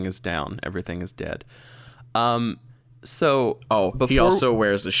 Everything is down. Everything is dead. He also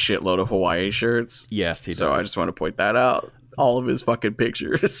wears a shitload of Hawaii shirts. Yes, he does. So I just want to point that out. All of his fucking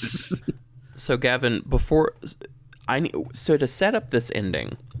pictures. So Gavin, so to set up this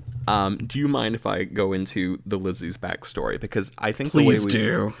ending, do you mind if I go into the Lizzie's backstory? Because I think our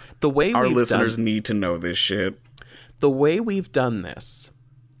listeners need to know this shit. The way we've done this,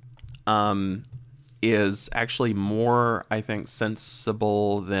 is actually more, I think,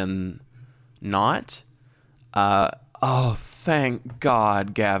 sensible than not. Thank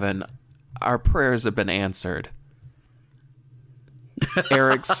God, Gavin. Our prayers have been answered.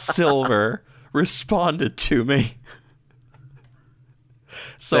 Eric Silver responded to me.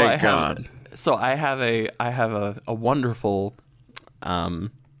 Thank God. So I have a wonderful,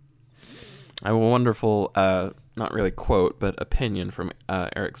 not really quote, but opinion from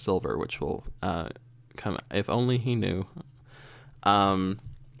Eric Silver, which will come. If only he knew.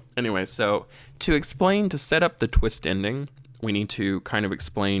 Anyway, so to set up the twist ending, we need to kind of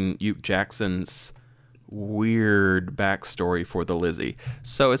explain Uke Jackson's weird backstory for the Lizzie.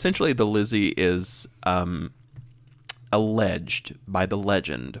 So essentially, the Lizzie is alleged by the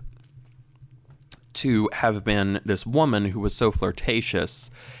legend to have been this woman who was so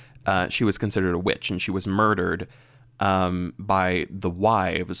flirtatious, she was considered a witch, and she was murdered by the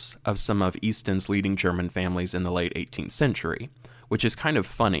wives of some of Easton's leading German families in the late 18th century, which is kind of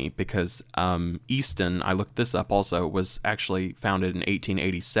funny because Easton, I looked this up also, was actually founded in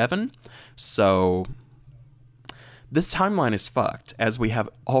 1887. So this timeline is fucked, as we have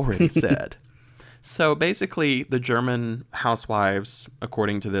already said. So basically, the German housewives,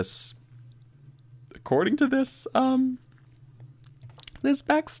 according to this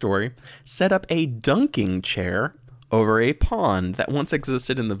backstory, set up a dunking chair over a pond that once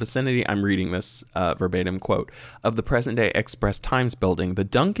existed in the vicinity, I'm reading this verbatim quote, of the present-day Express Times building. The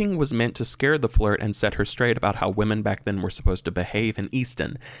dunking was meant to scare the flirt and set her straight about how women back then were supposed to behave in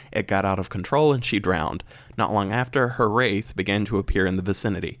Easton. It got out of control and she drowned. Not long after, her wraith began to appear in the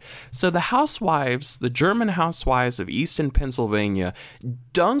vicinity. So the German housewives of Easton, Pennsylvania,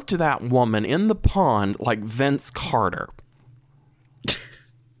 dunked that woman in the pond like Vince Carter.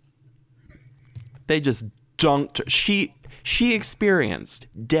 They just dunked. She experienced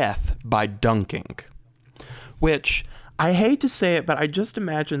death by dunking, which I hate to say it, but I just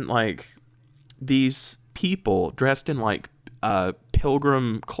imagine like these people dressed in like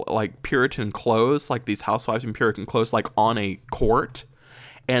pilgrim, like Puritan clothes, like these housewives in Puritan clothes, like on a court,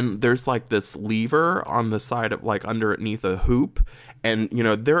 and there's like this lever on the side of like underneath a hoop, and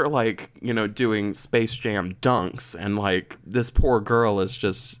they're like doing Space Jam dunks, and like this poor girl is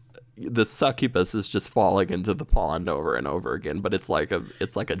just, the succubus is just falling into the pond over and over again, but it's like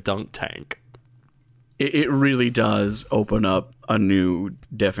a dunk tank. It really does open up a new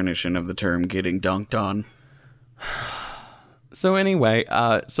definition of the term getting dunked on. So anyway,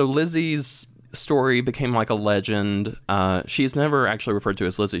 so Lizzie's story became like a legend. She's never actually referred to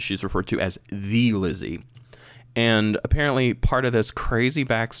as Lizzie. She's referred to as the Lizzie. And apparently part of this crazy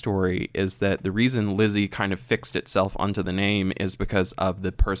backstory is that the reason Lizzie kind of fixed itself onto the name is because of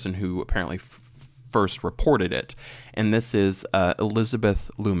the person who apparently first reported it. And this is Elizabeth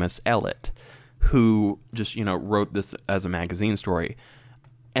Loomis Elliott, who just, wrote this as a magazine story.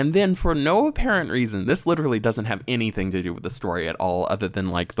 And then for no apparent reason, this literally doesn't have anything to do with the story at all, other than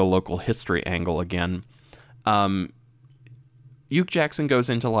like the local history angle again. Hugh Jackson goes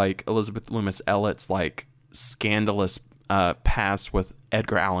into like Elizabeth Loomis Elliott's like scandalous past with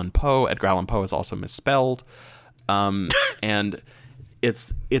Edgar Allan Poe. Edgar Allan Poe is also misspelled. And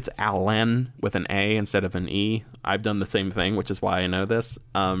it's Allen with an A instead of an E. I've done the same thing, which is why I know this.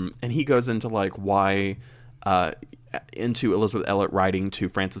 And he goes into like why into Elizabeth Elliott writing to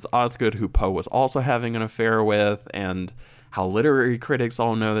Frances Osgood, who Poe was also having an affair with, and how literary critics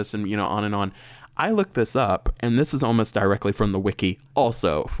all know this, and on and on. I looked this up, and this is almost directly from the wiki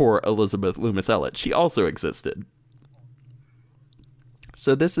also for Elizabeth Loomis Elliott. She also existed.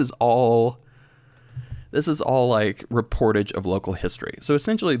 So this is all like reportage of local history. So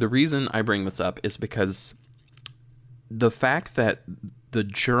essentially the reason I bring this up is because the fact that the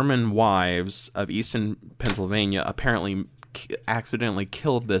German wives of Easton, Pennsylvania apparently accidentally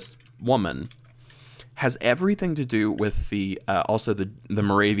killed this woman has everything to do with the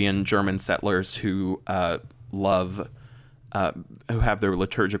Moravian German settlers who who have their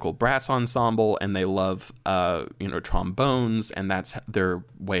liturgical brass ensemble, and they love trombones, and that's their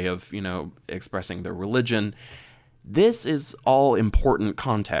way of expressing their religion. This is all important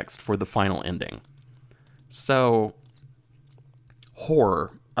context for the final ending. So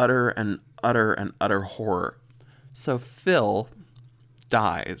horror, utter and utter horror. So Phil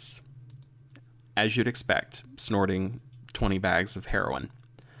dies, as you'd expect, snorting 20 bags of heroin.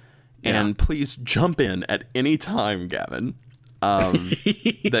 Yeah. And please jump in at any time, Gavin,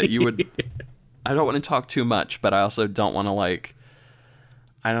 that you would... I don't want to talk too much, but I also don't want to,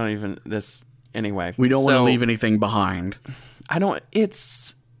 anyway. We don't want to leave anything behind.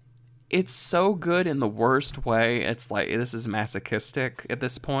 It's so good in the worst way. It's like, this is masochistic at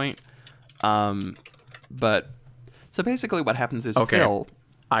this point. But, so basically what happens is Phil...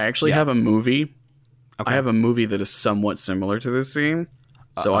 I actually have a movie. Okay. I have a movie that is somewhat similar to this scene.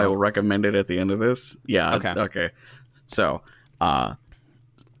 So I will recommend it at the end of this. Yeah. Okay. So,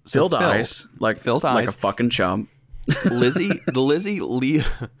 Phil dies like a fucking chump. The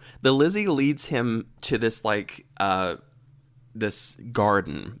Lizzie leads him to this this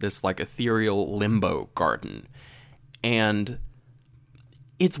garden, this like ethereal limbo garden, and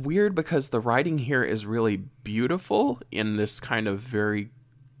it's weird because the writing here is really beautiful in this kind of very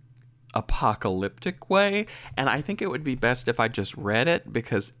apocalyptic way, and I think it would be best if I just read it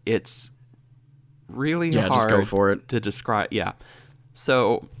because it's really hard just go for it. To describe. Yeah.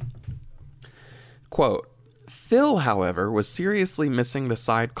 So, quote, Phil, however, was seriously missing the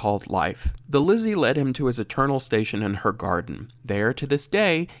side called life. The Lizzie led him to his eternal station in her garden. There, to this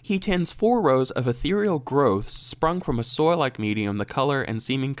day, he tends 4 rows of ethereal growths sprung from a soil-like medium, the color and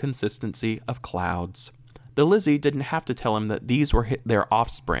seeming consistency of clouds. The Lizzie didn't have to tell him that these were their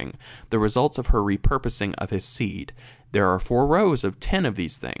offspring, the results of her repurposing of his seed. There are 4 rows of 10 of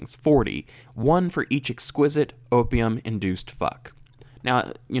these things, 40, one for each exquisite opium-induced fuck.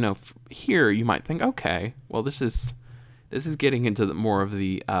 Now, here you might think, okay, well, this is getting into more of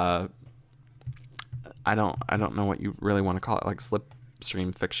the I don't know what you really want to call it, like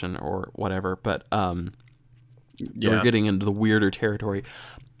slipstream fiction or whatever, but we're getting into the weirder territory.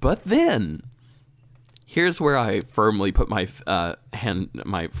 But then here's where I firmly put my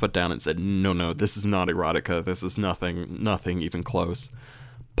foot down and said, no, this is not erotica. This is nothing even close.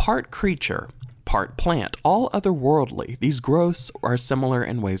 Part creature, part plant, all otherworldly, these growths are similar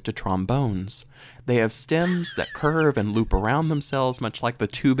in ways to trombones. They have stems that curve and loop around themselves, much like the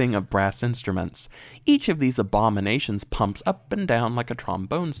tubing of brass instruments. Each of these abominations pumps up and down like a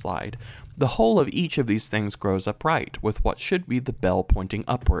trombone slide. The whole of each of these things grows upright, with what should be the bell pointing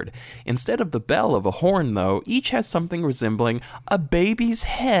upward. Instead of the bell of a horn, though, each has something resembling a baby's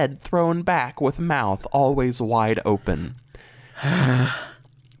head thrown back with mouth always wide open.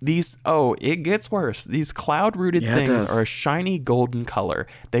 It gets worse. These cloud-rooted Yeah, it things does. are a shiny golden color.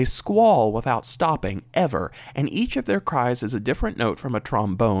 They squall without stopping, ever, and each of their cries is a different note from a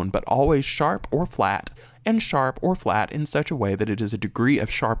trombone, but always sharp or flat, and sharp or flat in such a way that it is a degree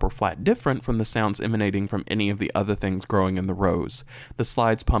of sharp or flat different from the sounds emanating from any of the other things growing in the rows. The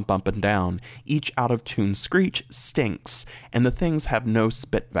slides pump up and down. Each out-of-tune screech stinks, and the things have no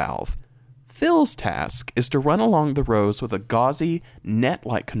spit valve. Phil's task is to run along the rows with a gauzy,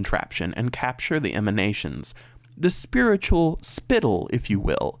 net-like contraption and capture the emanations, the spiritual spittle, if you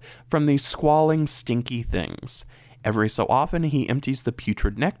will, from these squalling, stinky things. Every so often, he empties the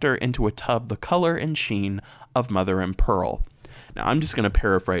putrid nectar into a tub the color and sheen of mother and pearl. Now, I'm just going to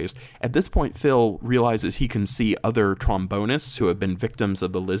paraphrase. At this point, Phil realizes he can see other trombonists who have been victims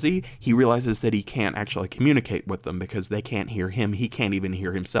of the Lizzie. He realizes that he can't actually communicate with them because they can't hear him. He can't even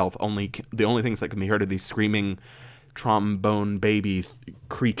hear himself. The only things that can be heard are these screaming trombone baby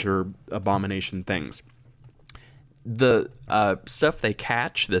creature abomination things. The stuff they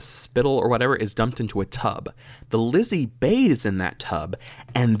catch, this spittle or whatever, is dumped into a tub. The Lizzie bathes in that tub,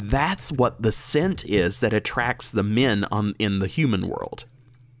 and that's what the scent is that attracts the men in the human world.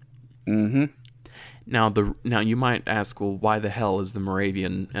 Mm-hmm. Now you might ask, well, why the hell is the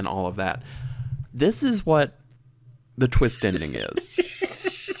Moravian and all of that? This is what the twist ending is.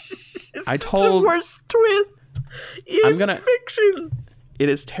 The worst twist in fiction. It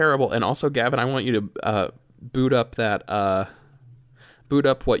is terrible, and also, Gavin, I want you to boot up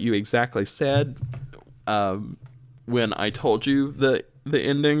what you exactly said when I told you the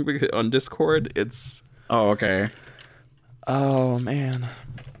ending on Discord. It's okay. Oh man.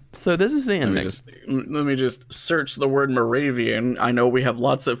 So this is the ending. Let me just search the word Moravian. I know we have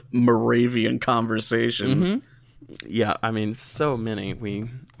lots of Moravian conversations. Mm-hmm. Yeah, I mean, so many we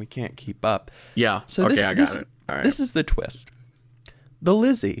can't keep up. Yeah. So okay, I got it. All right. This is the twist. The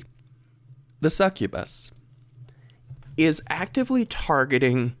Lizzie, the succubus, is actively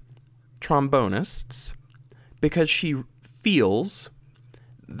targeting trombonists because she feels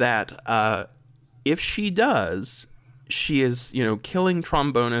that if she does, she is, killing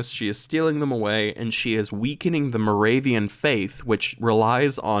trombonists, she is stealing them away, and she is weakening the Moravian faith, which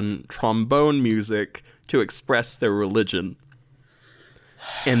relies on trombone music to express their religion,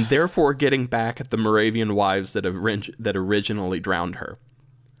 and therefore getting back at the Moravian wives that originally drowned her.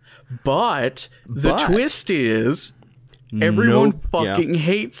 But the twist is everyone fucking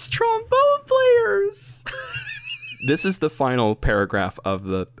hates trombone players. This is the final paragraph of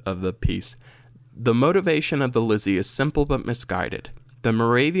the piece. The motivation of the Lizzie is simple but misguided. The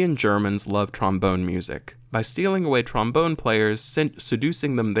Moravian Germans love trombone music. By stealing away trombone players,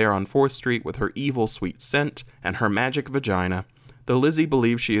 seducing them there on 4th Street with her evil sweet scent and her magic vagina, the Lizzie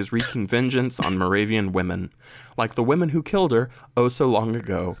believes she is wreaking vengeance on Moravian women, like the women who killed her oh so long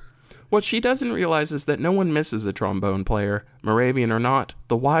ago. What she doesn't realize is that no one misses a trombone player. Moravian or not,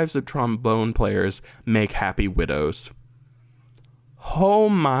 the wives of trombone players make happy widows. Oh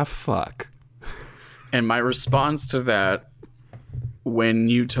my fuck. And my response to that, when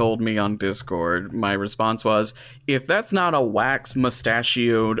you told me on Discord, my response was, if that's not a wax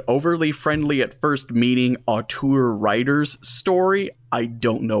mustachioed, overly friendly at first meeting auteur writer's story, I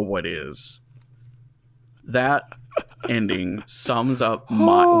don't know what is. That ending sums up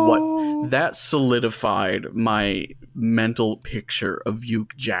that solidified my mental picture of Hugh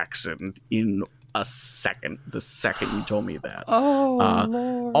Jackson in a second. The second you told me that.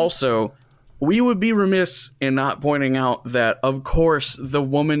 Lord. Also, we would be remiss in not pointing out that, of course, the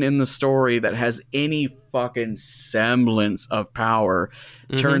woman in the story that has any fucking semblance of power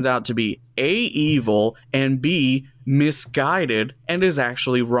turns out to be A, evil, and B, misguided, and is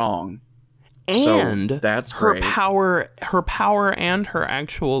actually wrong. And so that's her great. power and her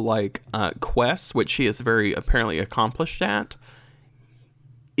actual quest, which she is very apparently accomplished at,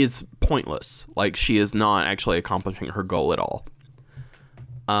 is pointless. Like, she is not actually accomplishing her goal at all.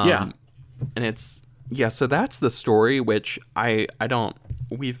 And so that's the story, which I don't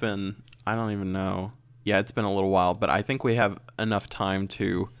even know. Yeah, it's been a little while, but I think we have enough time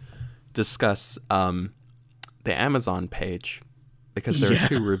to discuss the Amazon page, because there are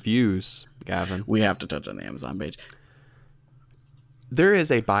 2 reviews, Gavin. We have to touch on the Amazon page. There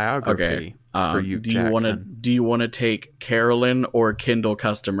is a biography for you, Jackson. Do you want to take Carolyn or Kindle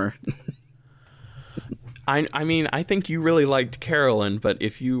customer? I mean, I think you really liked Carolyn, but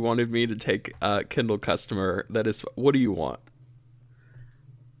if you wanted me to take Kindle customer, that is, what do you want?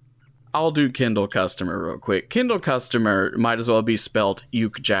 I'll do Kindle customer real quick. Kindle customer might as well be spelt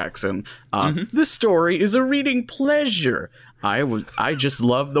Hugh Jackson. This story is a reading pleasure. I just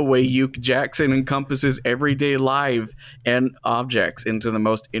love the way Uke Jackson encompasses everyday life and objects into the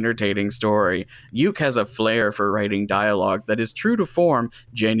most entertaining story. Uke has a flair for writing dialogue that is true to form,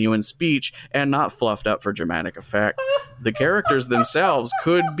 genuine speech, and not fluffed up for dramatic effect. The characters themselves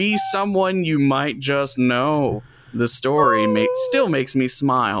could be someone you might just know. The story still makes me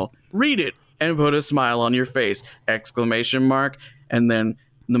smile. Read it and put a smile on your face! Exclamation mark. And then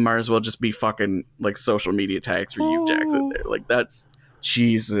there might as well just be fucking like social media tags for Uke Jackson there. Like, that's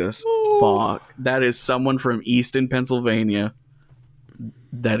Jesus fuck. That is someone from Easton, Pennsylvania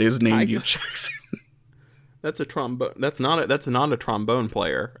that is named Uke Jackson. That's a trombone. That's not a trombone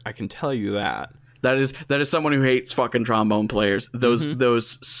player. I can tell you that. That is someone who hates fucking trombone players.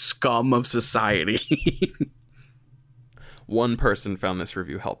 Those scum of society. One person found this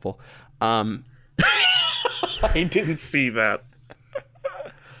review helpful. I didn't see that.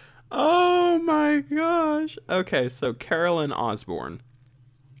 Oh my gosh. Okay, so Carolyn Osborne,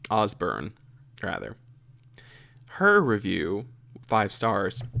 rather. Her review, 5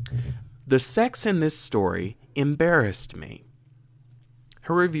 stars. The sex in this story embarrassed me.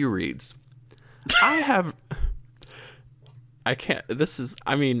 Her review reads, I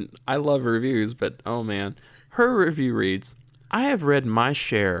love reviews, but oh man. Her review reads, I have read my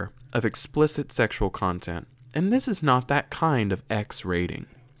share of explicit sexual content, and this is not that kind of X rating.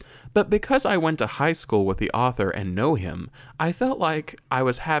 But because I went to high school with the author and know him, I felt like I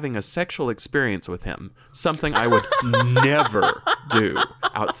was having a sexual experience with him, something I would never do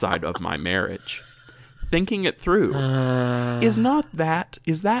outside of my marriage. Thinking it through, is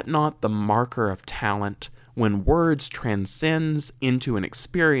that not the marker of talent when words transcends into an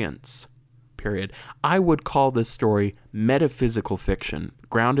experience? Period. I would call this story metaphysical fiction,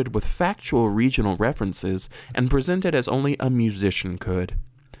 grounded with factual regional references and presented as only a musician could.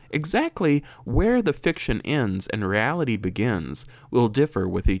 Exactly where the fiction ends and reality begins will differ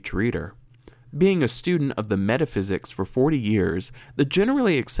with each reader. Being a student of the metaphysics for 40 years, the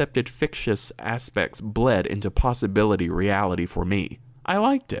generally accepted fictitious aspects bled into possibility reality for me. I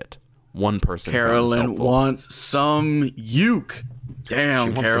liked it. One person. Carolyn wants some Uke.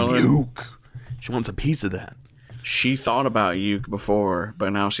 Damn, Carolyn. Some Uke. She wants a piece of that. She thought about Uke before,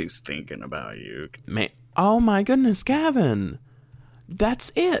 but now she's thinking about Uke. Man, oh my goodness, Gavin.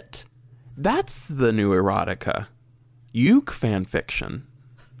 That's it. That's the new erotica. Uke fan fiction.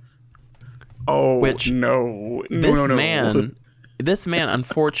 Oh, which no. This man,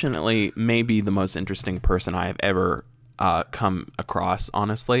 unfortunately, may be the most interesting person I have ever come across,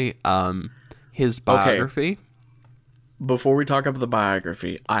 honestly. His biography. Okay. Before we talk about the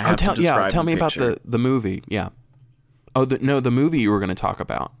biography, I have to describe Yeah, tell me picture. about the movie. Yeah. Oh, the movie you were going to talk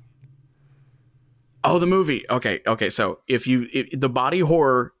about. Oh, the movie. Okay. So if the body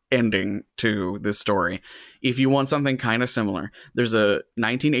horror ending to this story, if you want something kind of similar, there's a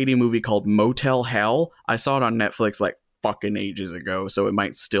 1980 movie called Motel Hell. I saw it on Netflix like fucking ages ago, so it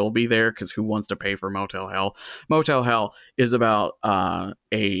might still be there because who wants to pay for Motel Hell? Motel Hell is about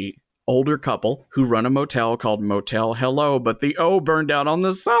a older couple who run a motel called Motel Hello, but the O burned out on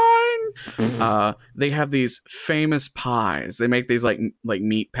the sign. They have these famous pies. They make these like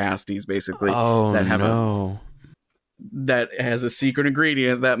meat pasties basically. Oh, that have no. That has a secret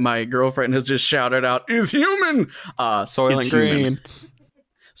ingredient that my girlfriend has just shouted out is human. Soylent Green. Human.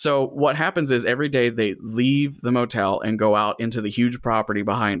 So what happens is every day they leave the motel and go out into the huge property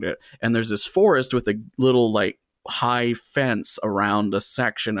behind it, and there's this forest with a little like high fence around a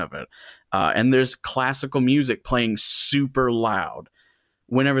section of it, and there's classical music playing super loud.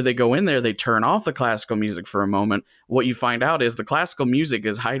 Whenever they go in there, they turn off the classical music for a moment. What you find out is the classical music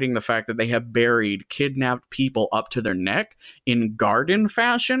is hiding the fact that they have buried kidnapped people up to their neck in garden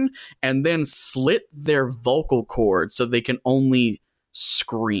fashion and then slit their vocal cords so they can only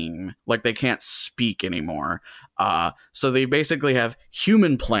scream, like they can't speak anymore. So they basically have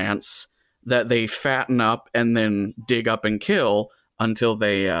human plants that they fatten up and then dig up and kill until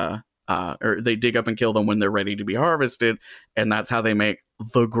they dig up and kill them when they're ready to be harvested, and that's how they make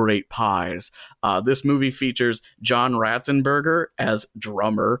the great pies. This movie features John Ratzenberger as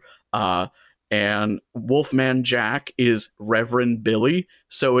drummer, and Wolfman Jack is Reverend Billy.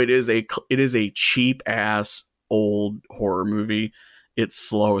 So it is a cheap ass old horror movie. It's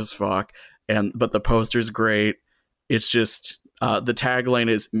slow as fuck, but the poster's great. It's just the tagline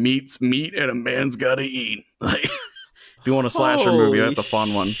is "Meat's meat and a man's gotta eat." Like, if you want a slasher movie, that's a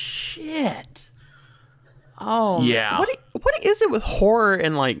fun one. Shit. Oh yeah. What is it with horror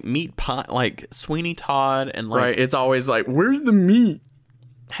and like meat pie, like Sweeney Todd and like? Right. It's always like, where's the meat?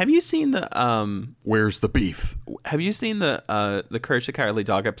 Have you seen the Where's the beef? Have you seen the Courage the Cowardly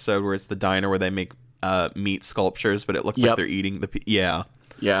Dog episode where it's the diner where they make meat sculptures, but it looks like they're eating the yeah.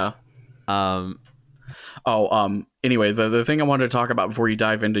 Anyway, the thing I wanted to talk about before you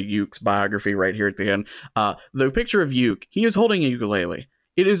dive into Uke's biography right here at the end, the picture of Uke, he is holding a ukulele.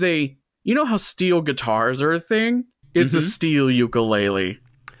 It is you know how steel guitars are a thing? It's a steel ukulele.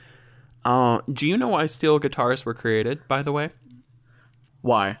 Do you know why steel guitars were created, by the way?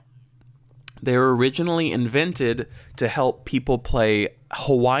 Why? They were originally invented to help people play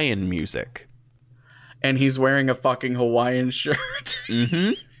Hawaiian music. And he's wearing a fucking Hawaiian shirt.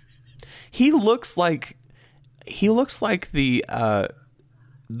 Mm-hmm. He looks like the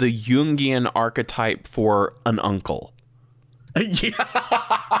Jungian archetype for an uncle. Yeah.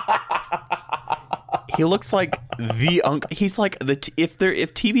 He looks like the uncle. He's like if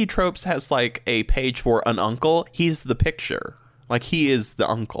TV Tropes has like a page for an uncle, he's the picture. Like he is the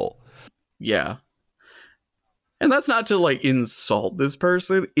uncle. Yeah. And that's not to like insult this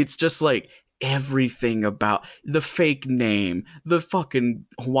person. It's just like everything about the fake name, the fucking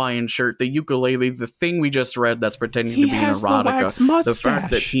Hawaiian shirt, the ukulele, the thing we just read that's pretending to be an erotica. The wax mustache. The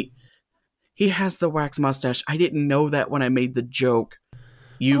fact that he has the wax mustache. I didn't know that when I made the joke.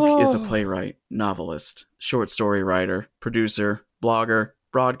 Uke is a playwright, novelist, short story writer, producer, blogger,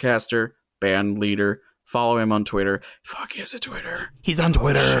 broadcaster, band leader. Follow him on Twitter. Fuck, he has a Twitter. He's on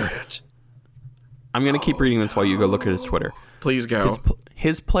Twitter. Shit. I'm going to keep reading this while you go look at his Twitter. Please go.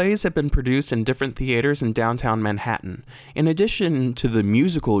 His plays have been produced in different theaters in downtown Manhattan. In addition to the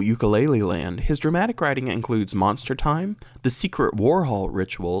musical Ukulele Land, his dramatic writing includes Monster Time, The Secret Warhol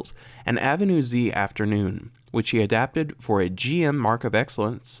Rituals, and Avenue Z Afternoon, which he adapted for a GM Mark of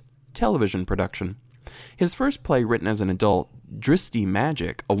Excellence television production. His first play written as an adult, Dristy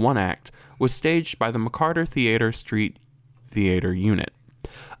Magic, a one-act, was staged by the McCarter Theater Street Theater Unit.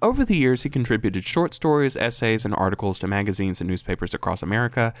 Over the years, he contributed short stories, essays, and articles to magazines and newspapers across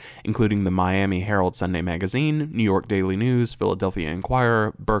America, including the Miami Herald Sunday Magazine, New York Daily News, Philadelphia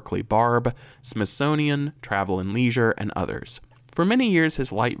Inquirer, Berkeley Barb, Smithsonian, Travel and Leisure, and others. For many years,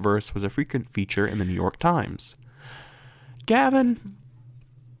 his light verse was a frequent feature in the New York Times. Gavin,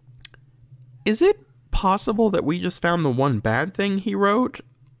 is it possible that we just found the one bad thing he wrote?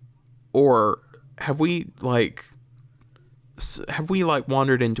 Or have we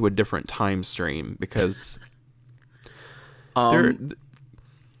wandered into a different time stream? Because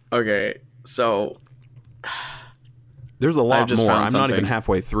okay, so there's a lot more. I'm something. Not even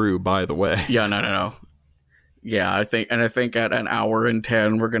halfway through, by the way. Yeah, no. Yeah, I think at an hour and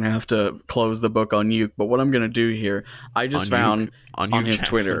 10 we're gonna have to close the book on Uke. But what I'm gonna do here, I just found on his Jackson.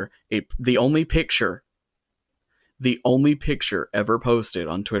 Twitter the only picture ever posted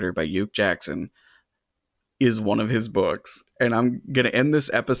on Twitter by Uke Jackson is one of his books. And I'm gonna end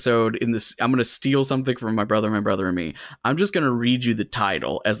this episode I'm gonna steal something from my brother and me. I'm just gonna read you the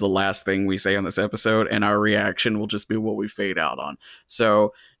title as the last thing we say on this episode, and our reaction will just be what we fade out on.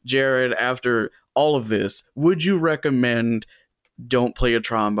 So, Jared, after all of this, would you recommend Don't Play a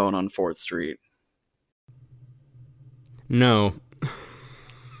Trombone on 4th Street? No.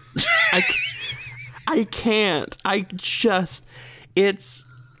 I can't.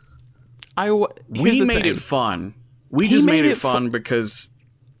 We made it fun. We just made it fun because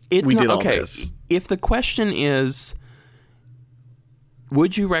we did all this. If the question is,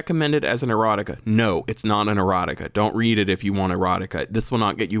 would you recommend it as an erotica? No, it's not an erotica. Don't read it if you want erotica. This will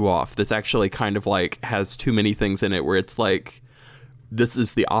not get you off. This actually kind of like has too many things in it where it's like, this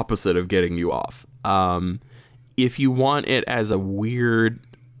is the opposite of getting you off. If you want it as a weird,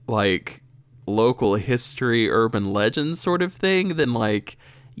 like, local history, urban legend sort of thing, then like,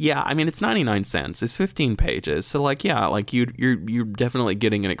 yeah, I mean, it's 99 cents. It's 15 pages. So like, yeah, like you're definitely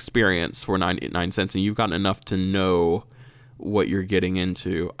getting an experience for 99 cents, and you've gotten enough to know what you're getting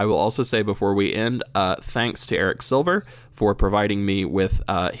into. I will also say before we end, thanks to Eric Silver for providing me with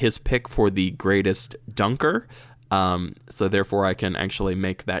his pick for the greatest dunker. So therefore I can actually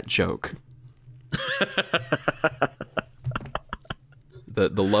make that joke.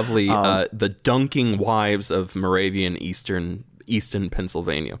 The lovely the dunking wives of Moravian Easton,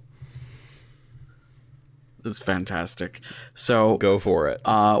 Pennsylvania. That's fantastic. So go for it.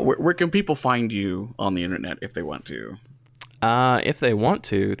 Where can people find you on the internet if they want to? If they want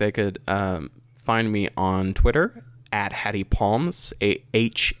to, they could find me on Twitter at Hattie Palms,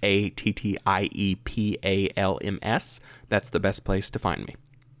 HATTIEPALMS. That's the best place to find me.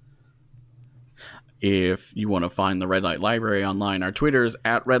 If you want to find the Red Light Library online, our Twitter's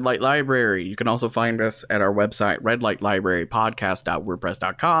at Red Light Library. You can also find us at our website,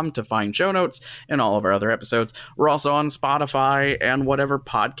 redlightlibrarypodcast.wordpress.com, to find show notes and all of our other episodes. We're also on Spotify and whatever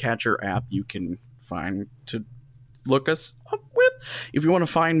podcatcher app you can find to look us up with. If you want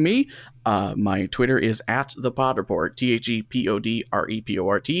to find me, my Twitter is at the Pod Report,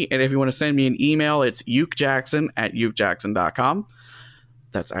 ThePodReport. And if you want to send me an email, it's ukejackson@ukejackson.com.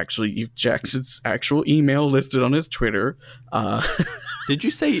 That's actually Uke Jackson's actual email listed on his Twitter. Did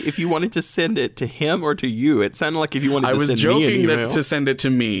you say if you wanted to send it to him or to you? It sounded like if you wanted to send me an email. I was joking to send it to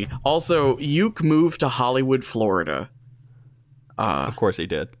me. Also, Uke moved to Hollywood, Florida. Of course he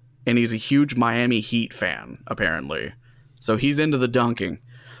did. And he's a huge Miami Heat fan, apparently. So he's into the dunking.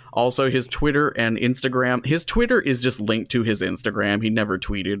 Also, his Twitter and Instagram. His Twitter is just linked to his Instagram. He never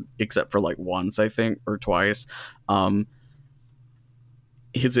tweeted, except for like once, I think, or twice.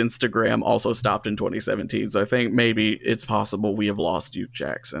 His Instagram also stopped in 2017. So I think maybe it's possible we have lost Uke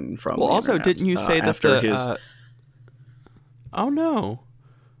Jackson from the also, internet, didn't you say that after his... Oh, no.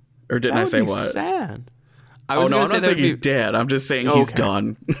 Or didn't I say what? Sad. I'm not saying he's dead. I'm just saying he's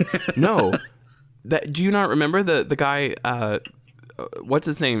done. No. Do you not remember the guy, what's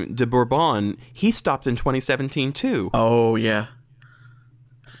his name? De Bourbon. He stopped in 2017 too. Oh, yeah.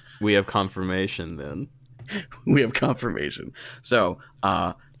 We have confirmation then. We have confirmation. So,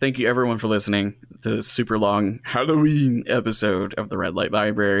 thank you everyone for listening to this super long Halloween episode of the Red Light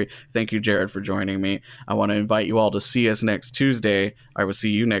Library. Thank you, Jared, for joining me. I want to invite you all to see us next Tuesday. I will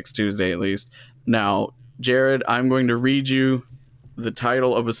see you next Tuesday, at least. Now, Jared, I'm going to read you the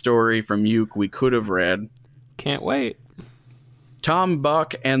title of a story from Uke we could have read. Can't wait. Tom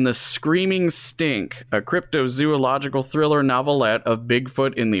Buck and the Screaming Stink, a cryptozoological thriller novelette of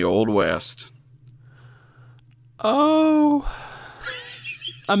Bigfoot in the Old West. Oh,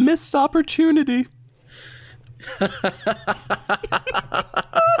 a missed opportunity.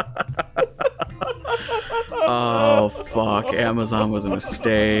 Oh, fuck. Amazon was a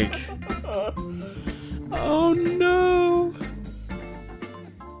mistake.